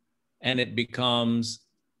and it becomes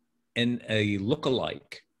a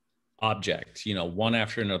lookalike object, one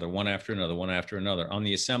after another, one after another, one after another on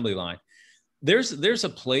the assembly line, there's a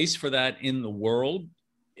place for that in the world.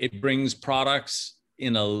 It brings products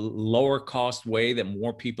in a lower cost way that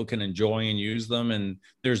more people can enjoy and use them. And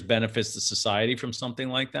there's benefits to society from something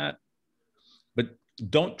like that. But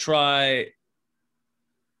don't try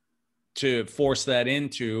to force that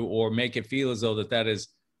into or make it feel as though that is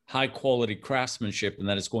high quality craftsmanship and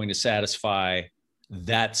that it's going to satisfy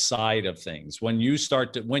that side of things. When you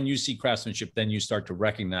see craftsmanship, then you start to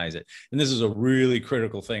recognize it. And this is a really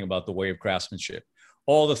critical thing about the way of craftsmanship.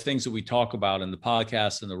 All the things that we talk about in the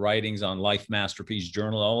podcast and the writings on Life Masterpiece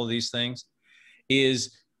Journal, all of these things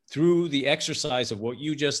is through the exercise of what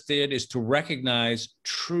you just did, is to recognize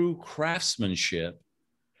true craftsmanship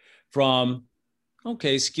from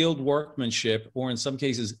skilled workmanship, or in some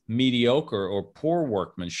cases, mediocre or poor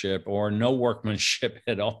workmanship, or no workmanship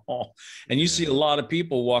at all. And you see a lot of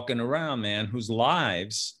people walking around, man, whose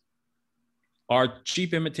lives are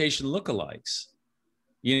cheap imitation lookalikes.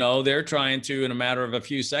 They're trying to, in a matter of a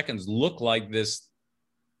few seconds, look like this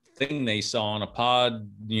thing they saw on a pod,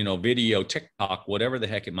 video, TikTok, whatever the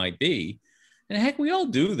heck it might be. And heck, we all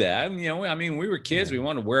do that. We were kids. We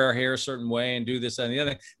want to wear our hair a certain way and do this and the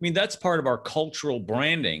other. That's part of our cultural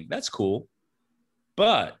branding. That's cool.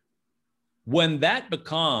 But when that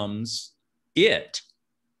becomes it,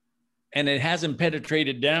 and it hasn't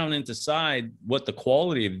penetrated down inside what the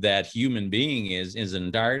quality of that human being is in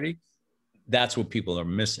entirety, that's what people are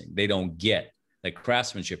missing. They don't get that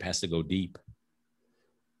craftsmanship has to go deep.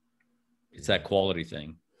 It's that quality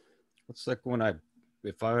thing. It's like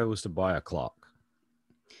if I was to buy a clock,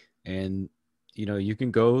 and you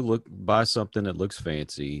can go buy something that looks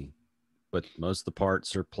fancy, but most of the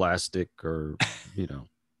parts are plastic, or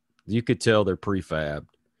you could tell they're prefabbed.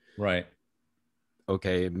 Right.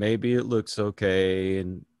 Okay, maybe it looks okay,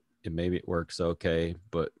 and maybe it works okay,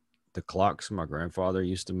 but the clocks my grandfather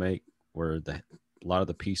used to make, where a lot of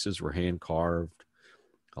the pieces were hand carved,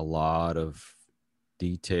 a lot of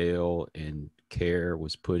detail and care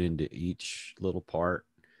was put into each little part,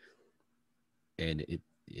 and it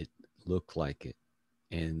looked like it,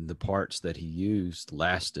 and the parts that he used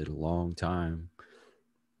lasted a long time.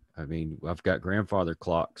 I've got grandfather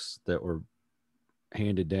clocks that were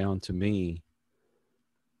handed down to me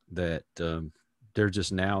that they're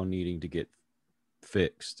just now needing to get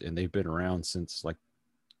fixed, and they've been around since like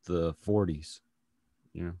the 40s.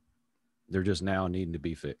 They're just now needing to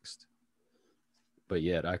be fixed, but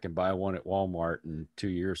yet I can buy one at Walmart, and 2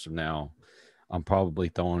 years from now I'm probably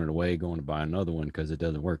throwing it away, going to buy another one because it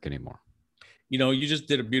doesn't work anymore. You just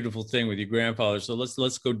did a beautiful thing with your grandfather. So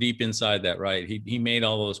let's go deep inside that, right? He made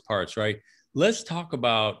all those parts, right? Let's talk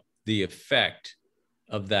about the effect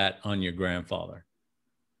of that on your grandfather.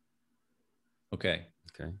 Okay.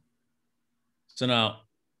 Okay. So now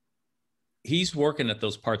he's working at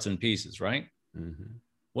those parts and pieces, right? Hmm.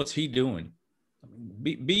 What's he doing?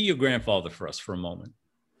 Be your grandfather for us for a moment.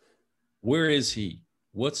 Where is he?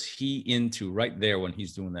 What's he into right there when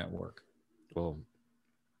he's doing that work? Well,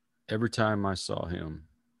 every time I saw him,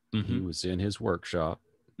 he Mm-hmm. was in his workshop,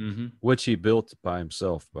 Mm-hmm. which he built by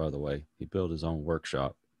himself, by the way. He built his own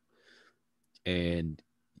workshop. And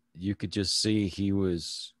you could just see he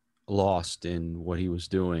was lost in what he was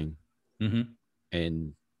doing. Mm-hmm.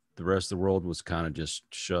 And the rest of the world was kind of just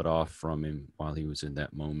shut off from him while he was in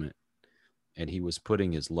that moment. And he was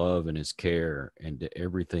putting his love and his care into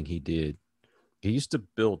everything he did. He used to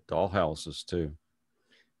build doll houses too.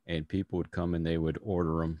 And people would come and they would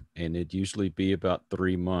order them. And it'd usually be about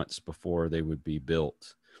 3 months before they would be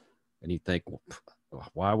built. And you think, well,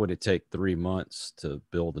 why would it take 3 months to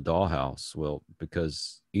build a dollhouse? Well,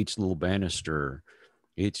 because each little banister,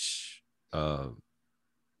 each uh,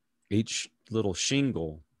 each little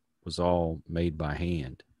shingle was all made by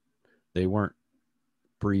hand. They weren't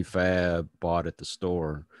prefab bought at the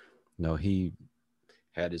store. No, he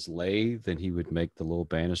had his lathe and he would make the little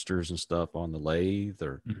banisters and stuff on the lathe,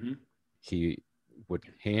 or Mm-hmm. he would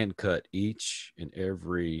hand cut each and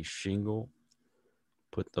every shingle,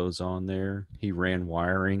 put those on there. He ran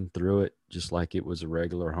wiring through it just like it was a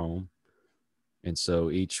regular home. And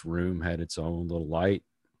so each room had its own little light.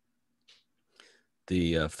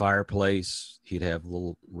 The fireplace, he'd have a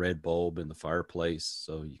little red bulb in the fireplace.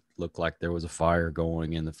 So it looked like there was a fire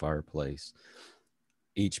going in the fireplace.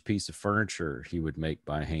 Each piece of furniture he would make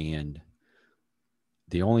by hand.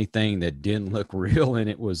 The only thing that didn't look real in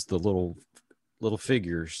it was the little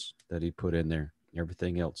figures that he put in there.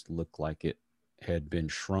 Everything else looked like it had been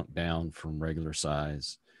shrunk down from regular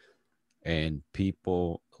size. And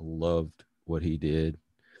people loved what he did.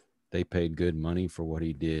 They paid good money for what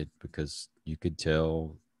he did because you could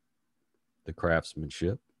tell the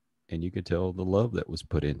craftsmanship and you could tell the love that was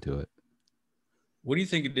put into it. What do you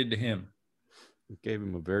think it did to him? It gave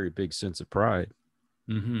him a very big sense of pride.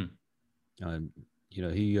 Mm-hmm. Um,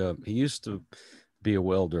 he used to be a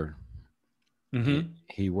welder. Mm-hmm.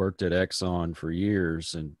 He worked at Exxon for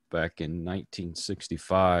years, and back in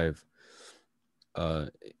 1965, uh,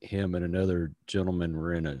 him and another gentleman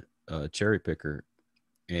were in a cherry picker,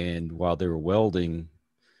 and while they were welding,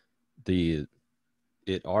 the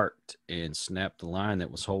it arced and snapped the line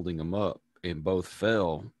that was holding them up, and both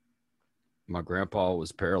fell. My grandpa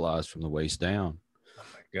was paralyzed from the waist down, Oh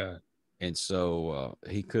my God. and so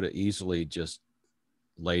he could have easily just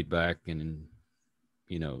laid back and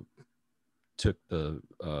you know took the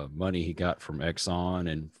money he got from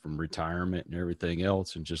Exxon and from retirement and everything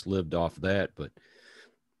else and just lived off that. But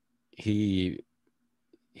he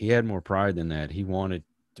he had more pride than that. He wanted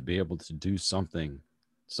to be able to do something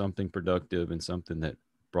productive and something that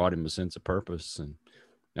brought him a sense of purpose, and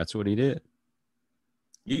that's what he did.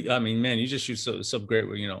 I mean, man, you just use so great,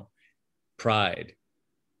 pride,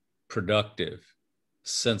 productive,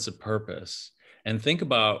 sense of purpose. And think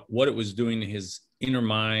about what it was doing to his inner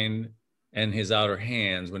mind and his outer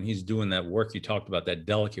hands when he's doing that work you talked about, that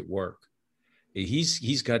delicate work. He's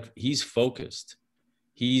focused.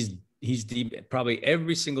 He's deep. Probably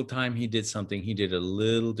every single time he did something, he did a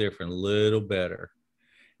little different, a little better.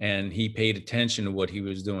 And he paid attention to what he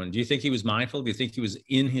was doing. Do you think he was mindful? Do you think he was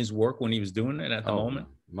in his work when he was doing it at the Oh, moment?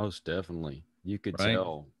 most definitely. You could Right.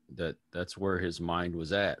 tell that that's where his mind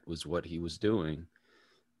was at, was what he was doing.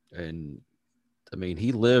 And I mean,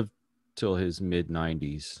 he lived till his mid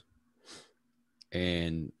 90s,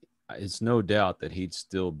 and it's no doubt that he'd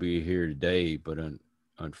still be here today, but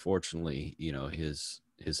unfortunately,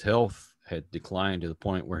 his health had declined to the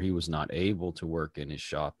point where he was not able to work in his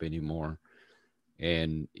shop anymore.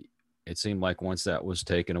 And it seemed like once that was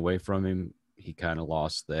taken away from him, he kind of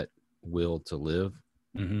lost that will to live,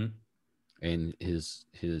 Mm-hmm. and his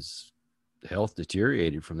health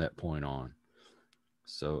deteriorated from that point on.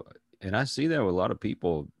 So, and I see that with a lot of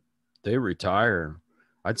people. They retire.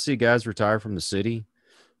 I'd see guys retire from the city,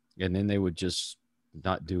 and then they would just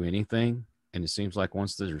not do anything. And it seems like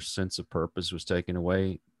once their sense of purpose was taken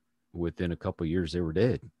away, within a couple of years, they were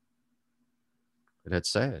dead. But that's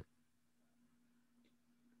sad.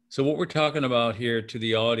 So what we're talking about here to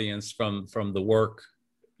the audience from the work,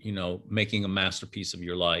 making a masterpiece of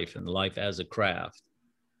your life and life as a craft,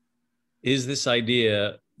 is this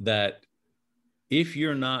idea that if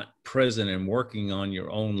you're not present and working on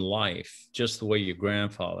your own life, just the way your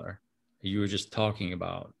grandfather, you were just talking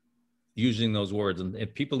about, using those words, and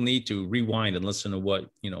if people need to rewind and listen to what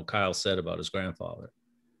Kyle said about his grandfather,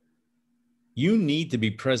 you need to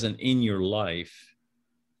be present in your life,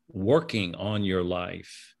 working on your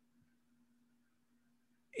life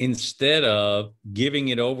instead of giving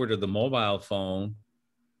it over to the mobile phone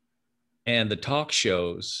and the talk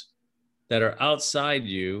shows that are outside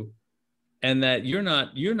you, and that you're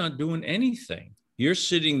not doing anything. You're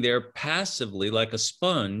sitting there passively like a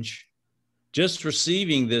sponge, just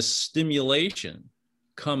receiving this stimulation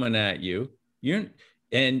coming at you.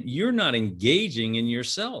 You're not engaging in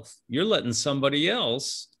yourself. You're letting somebody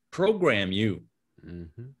else program you.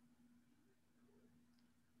 Mm-hmm.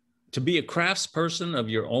 To be a craftsperson of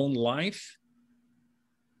your own life,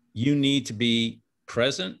 you need to be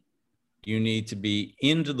present. You need to be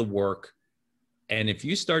into the work. And if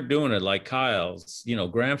you start doing it like Kyle's,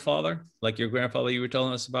 grandfather, like your grandfather you were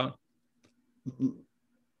telling us about,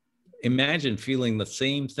 imagine feeling the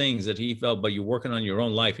same things that he felt, but you're working on your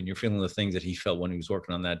own life and you're feeling the things that he felt when he was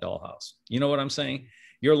working on that dollhouse. You know what I'm saying?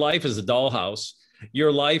 Your life is a dollhouse.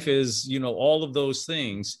 Your life is, all of those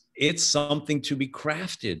things. It's something to be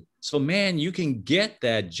crafted. So, man, you can get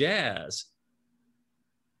that jazz.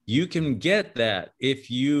 You can get that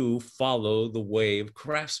if you follow the way of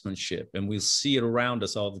craftsmanship, and we see it around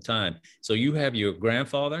us all the time. So you have your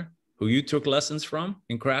grandfather who you took lessons from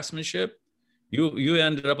in craftsmanship. You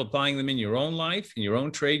ended up applying them in your own life, in your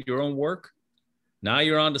own trade, your own work. Now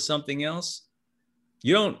you're on to something else.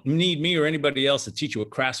 You don't need me or anybody else to teach you what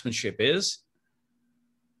craftsmanship is,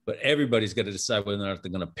 but everybody's got to decide whether or not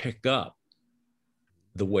they're going to pick up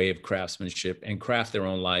the way of craftsmanship and craft their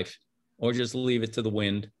own life, or just leave it to the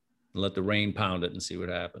wind and let the rain pound it and see what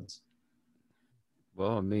happens.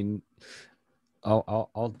 Well, I mean,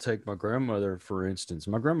 I'll take my grandmother, for instance.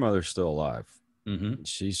 My grandmother's still alive. Mm-hmm.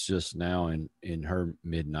 She's just now in her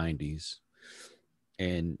mid-90s.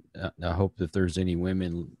 And I hope that there's any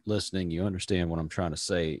women listening, you understand what I'm trying to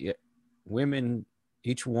say. Women,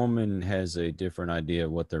 each woman has a different idea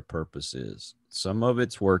of what their purpose is. Some of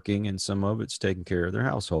it's working and some of it's taking care of their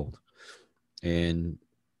household. And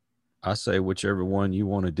I say, whichever one you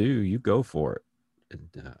want to do, you go for it.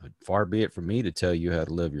 And, far be it from me to tell you how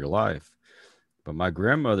to live your life. But my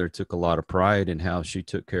grandmother took a lot of pride in how she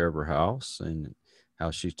took care of her house and how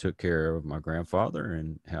she took care of my grandfather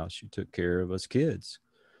and how she took care of us kids.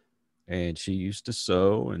 And she used to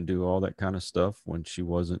sew and do all that kind of stuff when she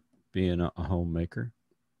wasn't being a homemaker.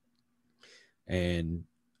 And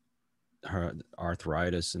her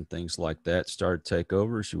arthritis and things like that started to take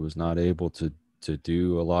over. She was not able to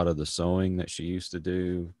do a lot of the sewing that she used to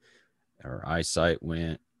do. Her eyesight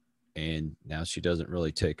went, and now she doesn't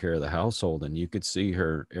really take care of the household. And you could see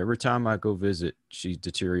her every time I go visit, she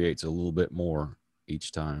deteriorates a little bit more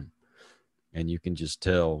each time. And you can just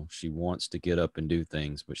tell she wants to get up and do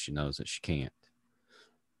things, but she knows that she can't.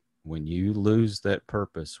 When you lose that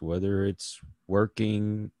purpose, whether it's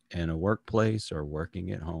working in a workplace or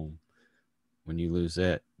working at home, when you lose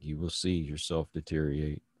that, you will see yourself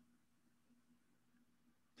deteriorate.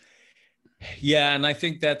 Yeah, and I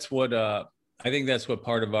think that's what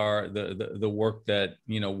part of our the work that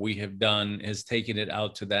we have done has taken it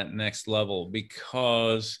out to that next level,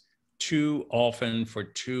 because too often for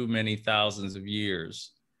too many thousands of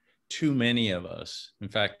years, too many of us, in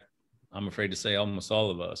fact, I'm afraid to say almost all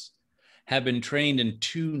of us, have been trained in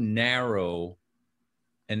too narrow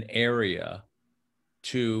an area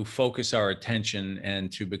to focus our attention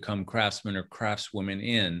and to become craftsmen or craftswomen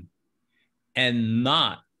in, and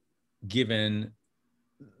not given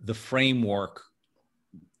the framework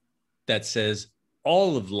that says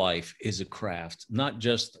all of life is a craft, not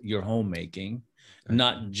just your homemaking,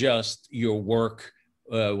 not just your work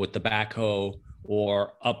with the backhoe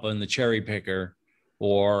or up on the cherry picker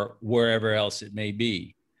or wherever else it may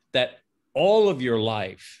be. That all of your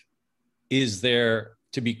life is there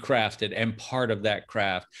to be crafted and part of that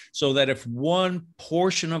craft, so that if one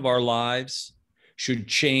portion of our lives should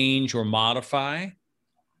change or modify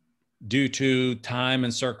due to time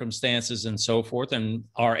and circumstances and so forth, and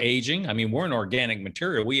our aging, I mean, we're an organic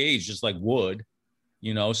material. We age just like wood,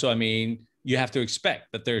 so I mean, you have to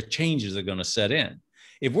expect that there are changes that are going to set in.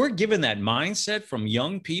 If we're given that mindset from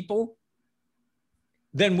young people,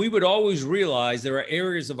 then we would always realize there are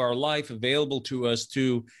areas of our life available to us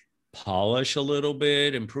to polish a little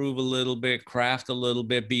bit, improve a little bit, craft a little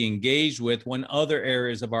bit, be engaged with, when other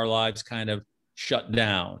areas of our lives kind of shut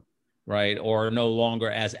down, right? Or are no longer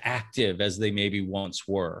as active as they maybe once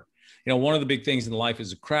were. One of the big things in life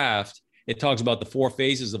is a craft. It talks about the 4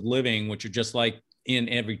 phases of living, which are just like in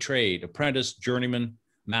every trade: apprentice, journeyman,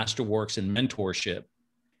 masterworks, and mentorship.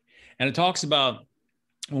 And it talks about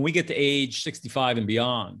when we get to age 65 and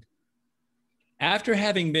beyond, after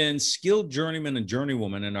having been skilled journeyman and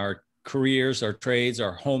journeywoman in our careers, our trades,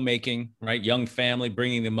 our homemaking, right? Young family,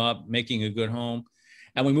 bringing them up, making a good home.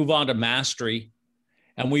 And we move on to mastery.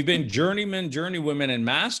 And we've been journeymen, journeywomen, and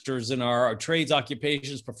masters in our trades,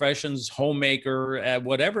 occupations, professions, homemaker,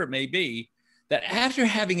 whatever it may be, that after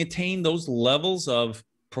having attained those levels of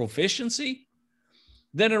proficiency,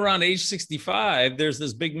 then around age 65, there's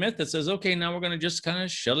this big myth that says, okay, now we're going to just kind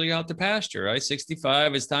of shuttle you out to pasture, right?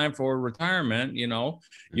 65, it's time for retirement,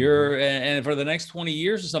 Mm-hmm. and for the next 20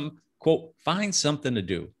 years or something, quote, find something to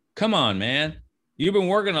do. Come on, man. You've been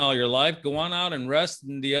working all your life. Go on out and rest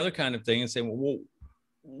and the other kind of thing and say, well,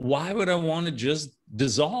 why would I want to just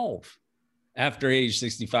dissolve after age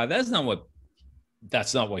 65? That's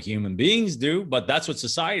not what human beings do, but that's what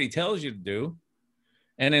society tells you to do.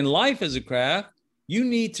 And in life as a craft, you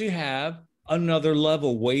need to have another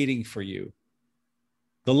level waiting for you.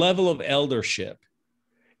 The level of eldership,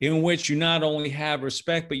 in which you not only have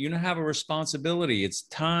respect, but you have a responsibility. It's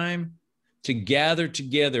time to gather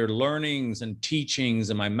together learnings and teachings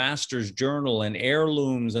and my master's journal and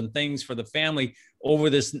heirlooms and things for the family over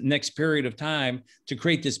this next period of time to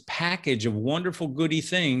create this package of wonderful, goody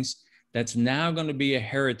things that's now going to be a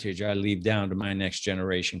heritage I leave down to my next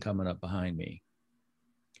generation coming up behind me.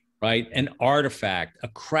 Right? An artifact, a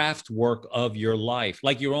craft work of your life,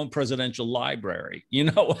 like your own presidential library.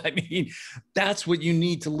 That's what you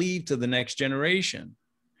need to leave to the next generation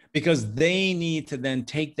because they need to then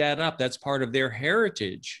take that up. That's part of their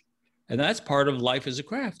heritage. And that's part of life as a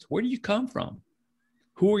craft. Where do you come from?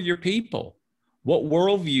 Who are your people? What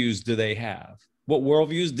worldviews do they have? What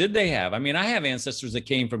worldviews did they have? I have ancestors that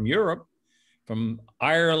came from Europe, from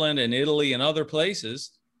Ireland and Italy and other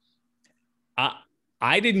places.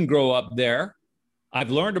 I didn't grow up there. I've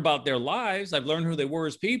learned about their lives. I've learned who they were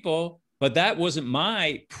as people, but that wasn't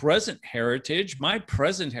my present heritage.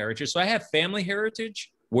 So I have family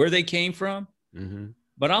heritage, where they came from,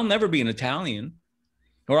 but I'll never be an Italian,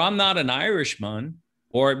 or I'm not an Irishman,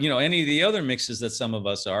 or, any of the other mixes that some of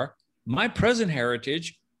us are. My present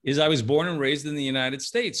heritage is I was born and raised in the United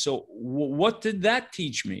States. So what did that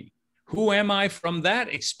teach me? Who am I from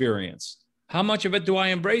that experience? How much of it do I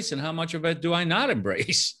embrace and how much of it do I not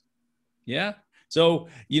embrace? Yeah. So,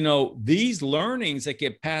 these learnings that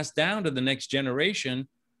get passed down to the next generation,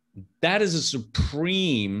 that is a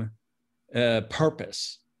supreme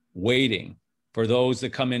purpose waiting for those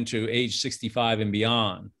that come into age 65 and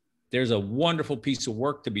beyond. There's a wonderful piece of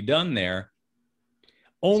work to be done there.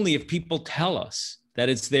 Only if people tell us that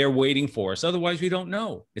it's there waiting for us. Otherwise, we don't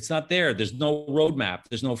know. It's not there. There's no roadmap.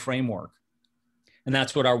 There's no framework. And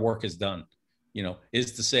that's what our work has done.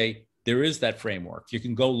 Is to say there is that framework. You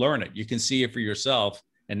can go learn it. You can see it for yourself.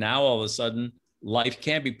 And now all of a sudden, life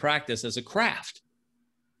can be practiced as a craft.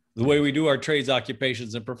 The way we do our trades,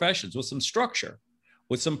 occupations, and professions, with some structure,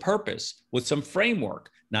 with some purpose, with some framework.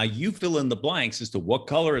 Now you fill in the blanks as to what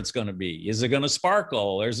color it's going to be. Is it going to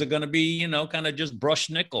sparkle? Or is it going to be, kind of just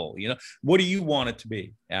brushed nickel? What do you want it to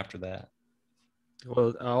be after that?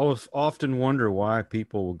 Well, I often wonder why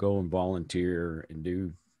people will go and volunteer and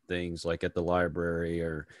do things like at the library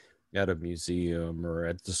or at a museum or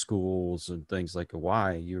at the schools and things like,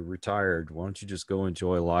 why you're retired, why don't you just go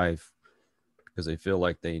enjoy life? Because they feel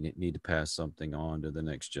like they need to pass something on to the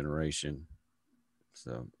next generation.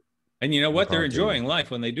 So, and you know what, they're enjoying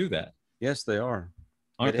life when they do that. Yes, they are.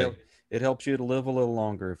 Aren't they? It helps you to live a little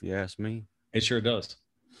longer, if you ask me. It sure does.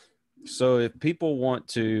 So if people want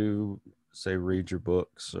to, say, read your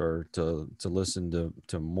books or to listen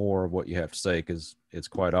to more of what you have to say, because it's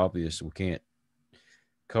quite obvious we can't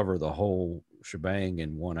cover the whole shebang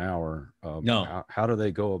in 1 hour. No. How do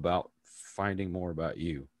they go about finding more about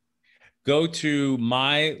you? Go to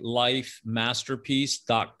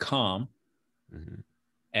mylifemasterpiece.com.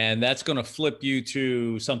 And that's going to flip you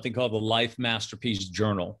to something called the Life Masterpiece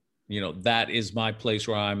Journal. That is my place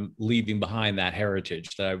where I'm leaving behind that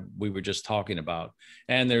heritage that we were just talking about.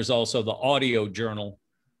 And there's also the audio journal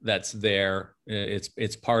that's there.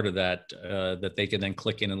 It's part of that, that they can then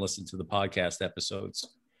click in and listen to the podcast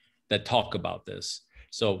episodes that talk about this.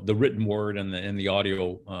 So the written word and the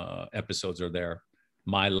audio episodes are there.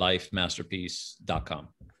 mylifemasterpiece.com.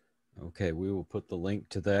 Okay, we will put the link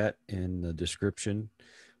to that in the description.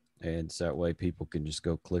 And so that way people can just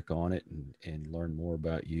go click on it and learn more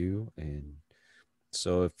about you. And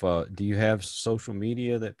so do you have social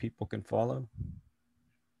media that people can follow?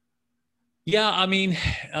 Yeah, the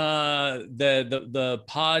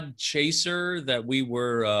pod chaser that we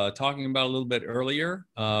were talking about a little bit earlier,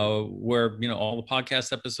 where all the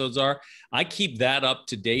podcast episodes are, I keep that up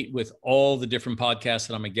to date with all the different podcasts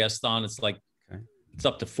that I'm a guest on. It's like It's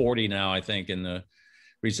up to 40 now, I think, in the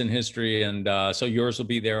recent history, and so yours will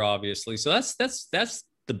be there, obviously. So that's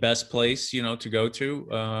the best place, to go to,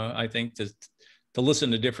 I think, to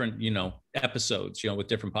listen to different, episodes, with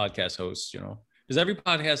different podcast hosts, because every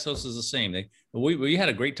podcast host is the same. We had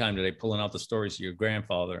a great time today pulling out the stories of your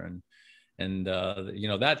grandfather, and you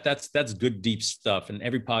know, that's good deep stuff. And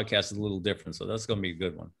every podcast is a little different, so that's going to be a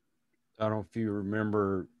good one. I don't know if you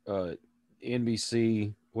remember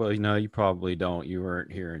NBC. Well, you know, you probably don't. You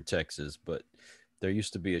weren't here in Texas, but there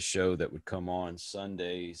used to be a show that would come on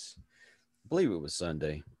Sundays. I believe it was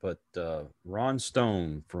Sunday, but Ron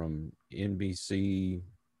Stone from NBC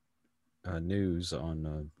News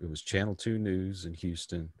on it was Channel 2 News in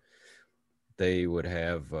Houston. They would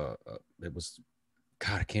have it was,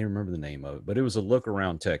 God, I can't remember the name of it, but it was a look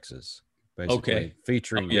around Texas, basically Okay. Oh,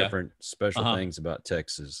 featuring yeah. different special Uh-huh. things about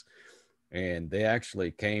Texas. And they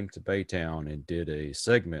actually came to Baytown and did a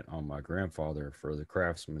segment on my grandfather for the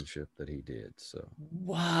craftsmanship that he did. So,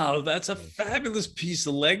 Wow, that's a fabulous piece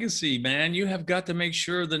of legacy, man. You have got to make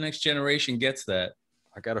sure the next generation gets that.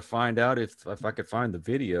 I got to find out if I could find the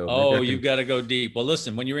video. Maybe Oh, I you can. got to go deep. Well,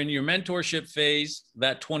 listen, when you're in your mentorship phase,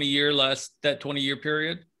 that 20-year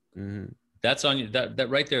period, Mhm. that's on you. That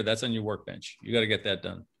right there, that's on your workbench. You got to get that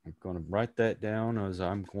done. I'm going to write that down as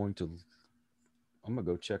I'm going to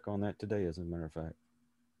go check on that today, as a matter of fact.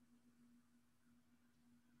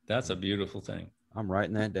 That's a beautiful thing. I'm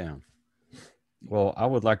writing that down. Well, I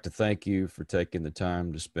would like to thank you for taking the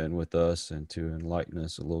time to spend with us and to enlighten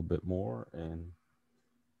us a little bit more. And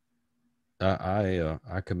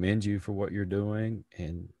I commend you for what you're doing,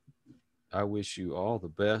 and I wish you all the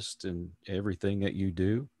best in everything that you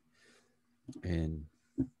do. And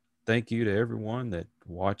thank you to everyone that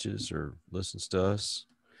watches or listens to us.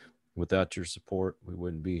 Without your support, we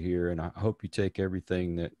wouldn't be here. And I hope you take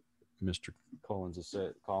everything that Mr. Collins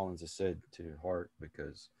has said to heart,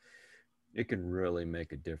 because it can really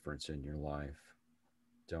make a difference in your life.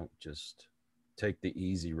 Don't just take the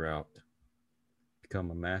easy route. Become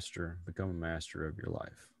a master of your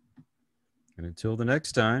life. And until the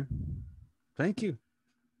next time, thank you.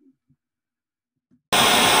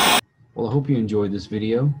 Well, I hope you enjoyed this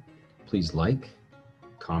video. Please like,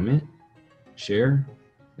 comment, share,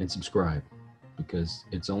 and subscribe, because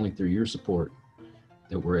it's only through your support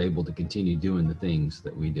that we're able to continue doing the things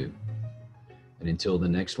that we do. And until the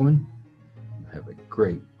next one, have a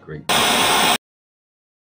great, great day.